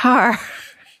mind the guitar.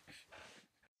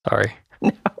 Sorry.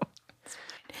 No.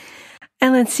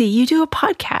 And let's see, you do a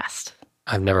podcast.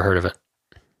 I've never heard of it.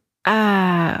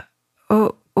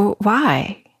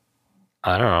 Why?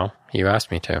 I don't know. You asked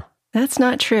me to. That's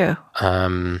not true.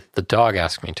 The dog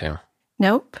asked me to.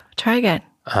 Nope. Try again.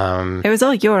 It was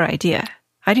all your idea.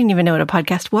 I didn't even know what a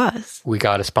podcast was. We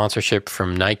got a sponsorship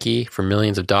from Nike for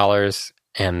millions of dollars,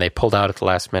 and they pulled out at the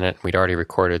last minute. We'd already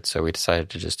recorded, so we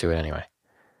decided to just do it anyway.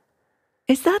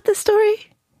 Is that the story?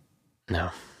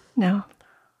 No.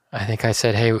 I think I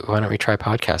said, hey, why don't we try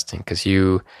podcasting? Because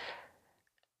you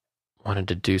wanted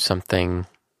to do something.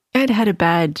 I'd had a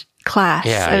bad class.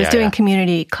 I was doing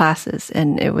community classes,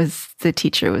 and the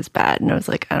teacher was bad. And I was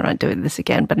like, I'm not doing this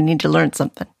again, but I need to learn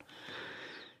something.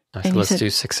 I said, let's do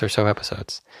 6 or so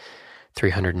episodes.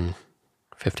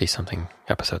 350 something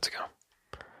episodes ago.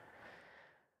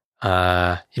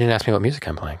 You didn't ask me what music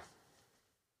I'm playing.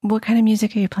 What kind of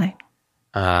music are you playing?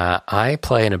 I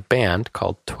play in a band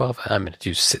called 12. I'm going to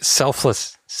do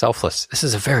selfless. This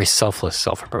is a very selfless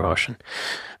self-promotion.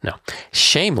 No,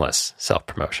 shameless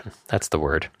self-promotion. That's the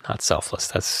word, not selfless.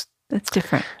 That's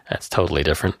different. That's totally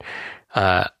different.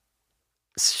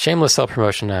 Shameless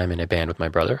self-promotion. I'm in a band with my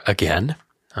brother again.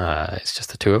 It's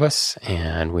just the two of us,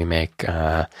 and we make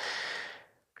kind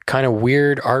of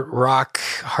weird art rock,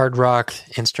 hard rock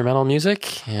instrumental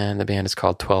music. And the band is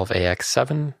called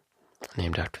 12AX7.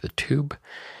 Named after the tube.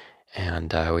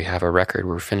 And we have a record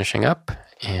we're finishing up,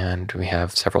 and we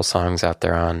have several songs out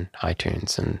there on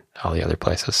iTunes and all the other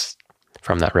places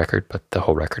from that record, but the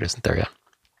whole record isn't there yet.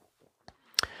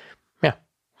 Yeah.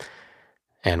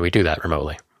 And we do that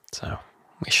remotely. So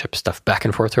we ship stuff back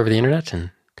and forth over the internet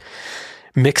and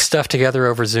mix stuff together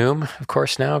over Zoom, of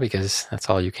course, now, because that's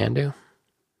all you can do.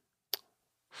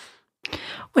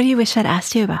 What do you wish I'd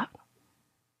asked you about?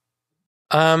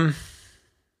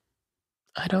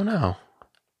 I don't know.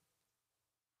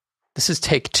 This is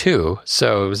take 2.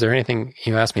 So was there anything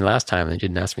you asked me last time that you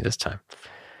didn't ask me this time?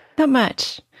 Not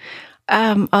much.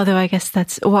 Although I guess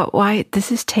that's why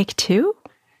this is take 2?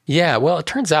 Yeah. Well, it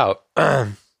turns out,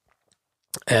 what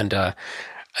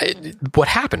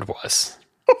happened was,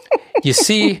 you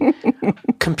see,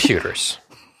 computers.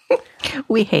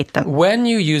 We hate them. When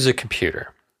you use a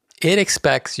computer, it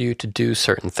expects you to do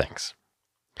certain things.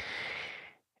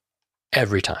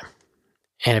 every time.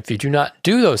 And if you do not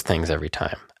do those things every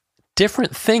time,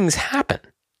 different things happen.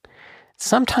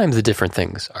 Sometimes the different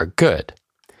things are good.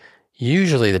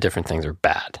 Usually the different things are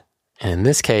bad. And in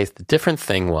this case, the different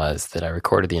thing was that I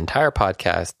recorded the entire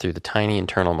podcast through the tiny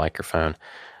internal microphone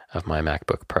of my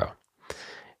MacBook Pro,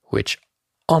 which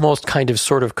almost kind of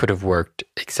sort of could have worked,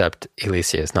 except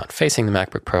Alicia is not facing the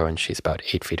MacBook Pro and she's about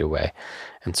 8 feet away.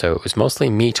 And so it was mostly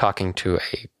me talking to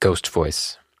a ghost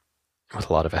voice with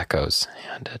a lot of echoes.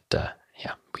 And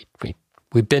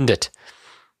we binned it.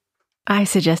 I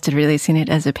suggested releasing it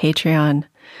as a Patreon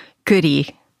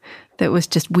goodie that was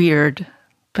just weird,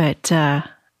 but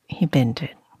he binned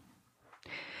it.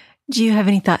 Do you have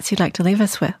any thoughts you'd like to leave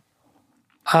us with?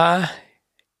 I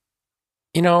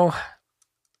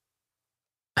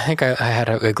think I had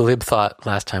a glib thought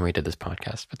last time we did this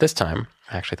podcast, but this time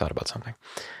I actually thought about something.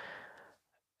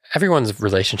 Everyone's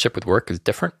relationship with work is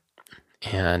different,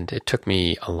 and it took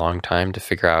me a long time to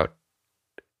figure out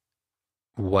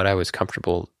what I was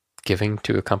comfortable giving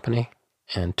to a company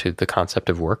and to the concept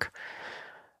of work.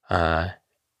 And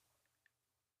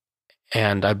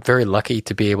I'm very lucky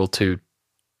to be able to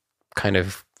kind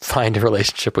of find a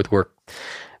relationship with work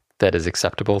that is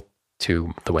acceptable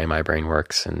to the way my brain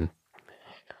works and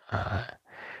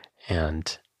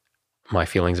my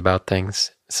feelings about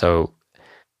things. So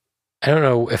I don't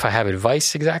know if I have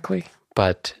advice exactly,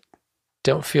 but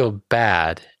don't feel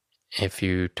bad if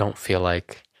you don't feel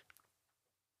like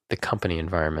the company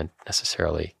environment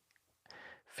necessarily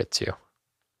fits you.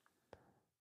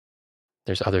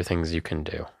 There's other things you can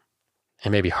do. It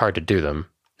may be hard to do them.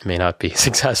 It may not be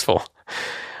successful.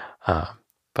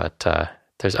 But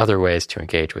there's other ways to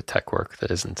engage with tech work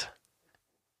that isn't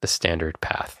the standard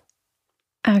path.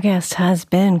 Our guest has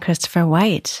been Christopher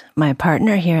White, my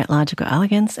partner here at Logical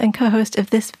Elegance and co-host of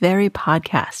this very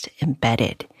podcast,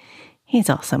 Embedded. He's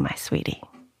also my sweetie.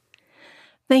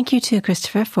 Thank you to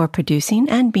Christopher for producing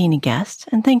and being a guest,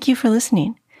 and thank you for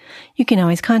listening. You can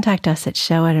always contact us at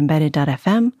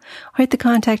show@embedded.fm or hit the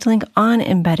contact link on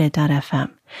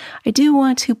embedded.fm. I do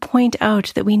want to point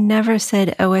out that we never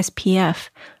said OSPF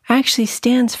actually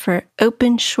stands for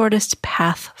Open Shortest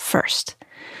Path First.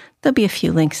 There'll be a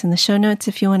few links in the show notes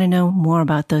if you want to know more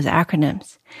about those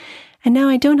acronyms. And now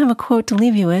I don't have a quote to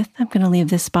leave you with. I'm going to leave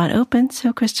this spot open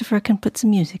so Christopher can put some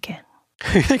music in.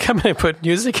 You think I'm going to put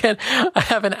music in? I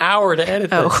have an hour to edit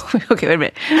this. Oh, okay, wait a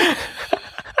minute.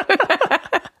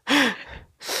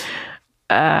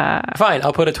 Fine,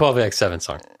 I'll put a 12x7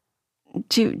 song.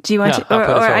 Do you want to? Or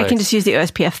I can just use the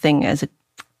OSPF thing as a...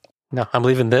 No, I'm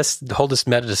leaving this, hold this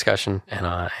meta discussion, and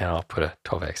I'll put a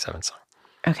 12x7 song.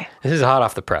 Okay. This is hot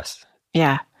off the press.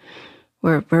 Yeah.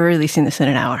 We're releasing this in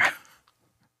an hour.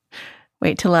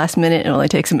 Wait till last minute. It only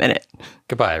takes a minute.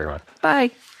 Goodbye, everyone. Bye.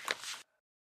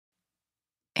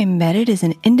 Embedded is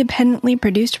an independently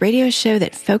produced radio show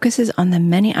that focuses on the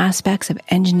many aspects of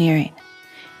engineering.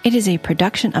 It is a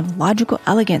production of Logical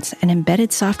Elegance, an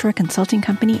embedded software consulting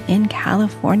company in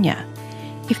California.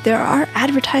 If there are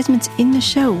advertisements in the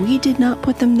show, we did not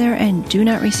put them there and do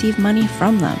not receive money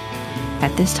from them.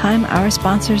 At this time, our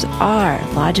sponsors are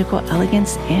Logical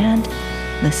Elegance and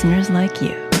listeners like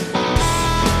you.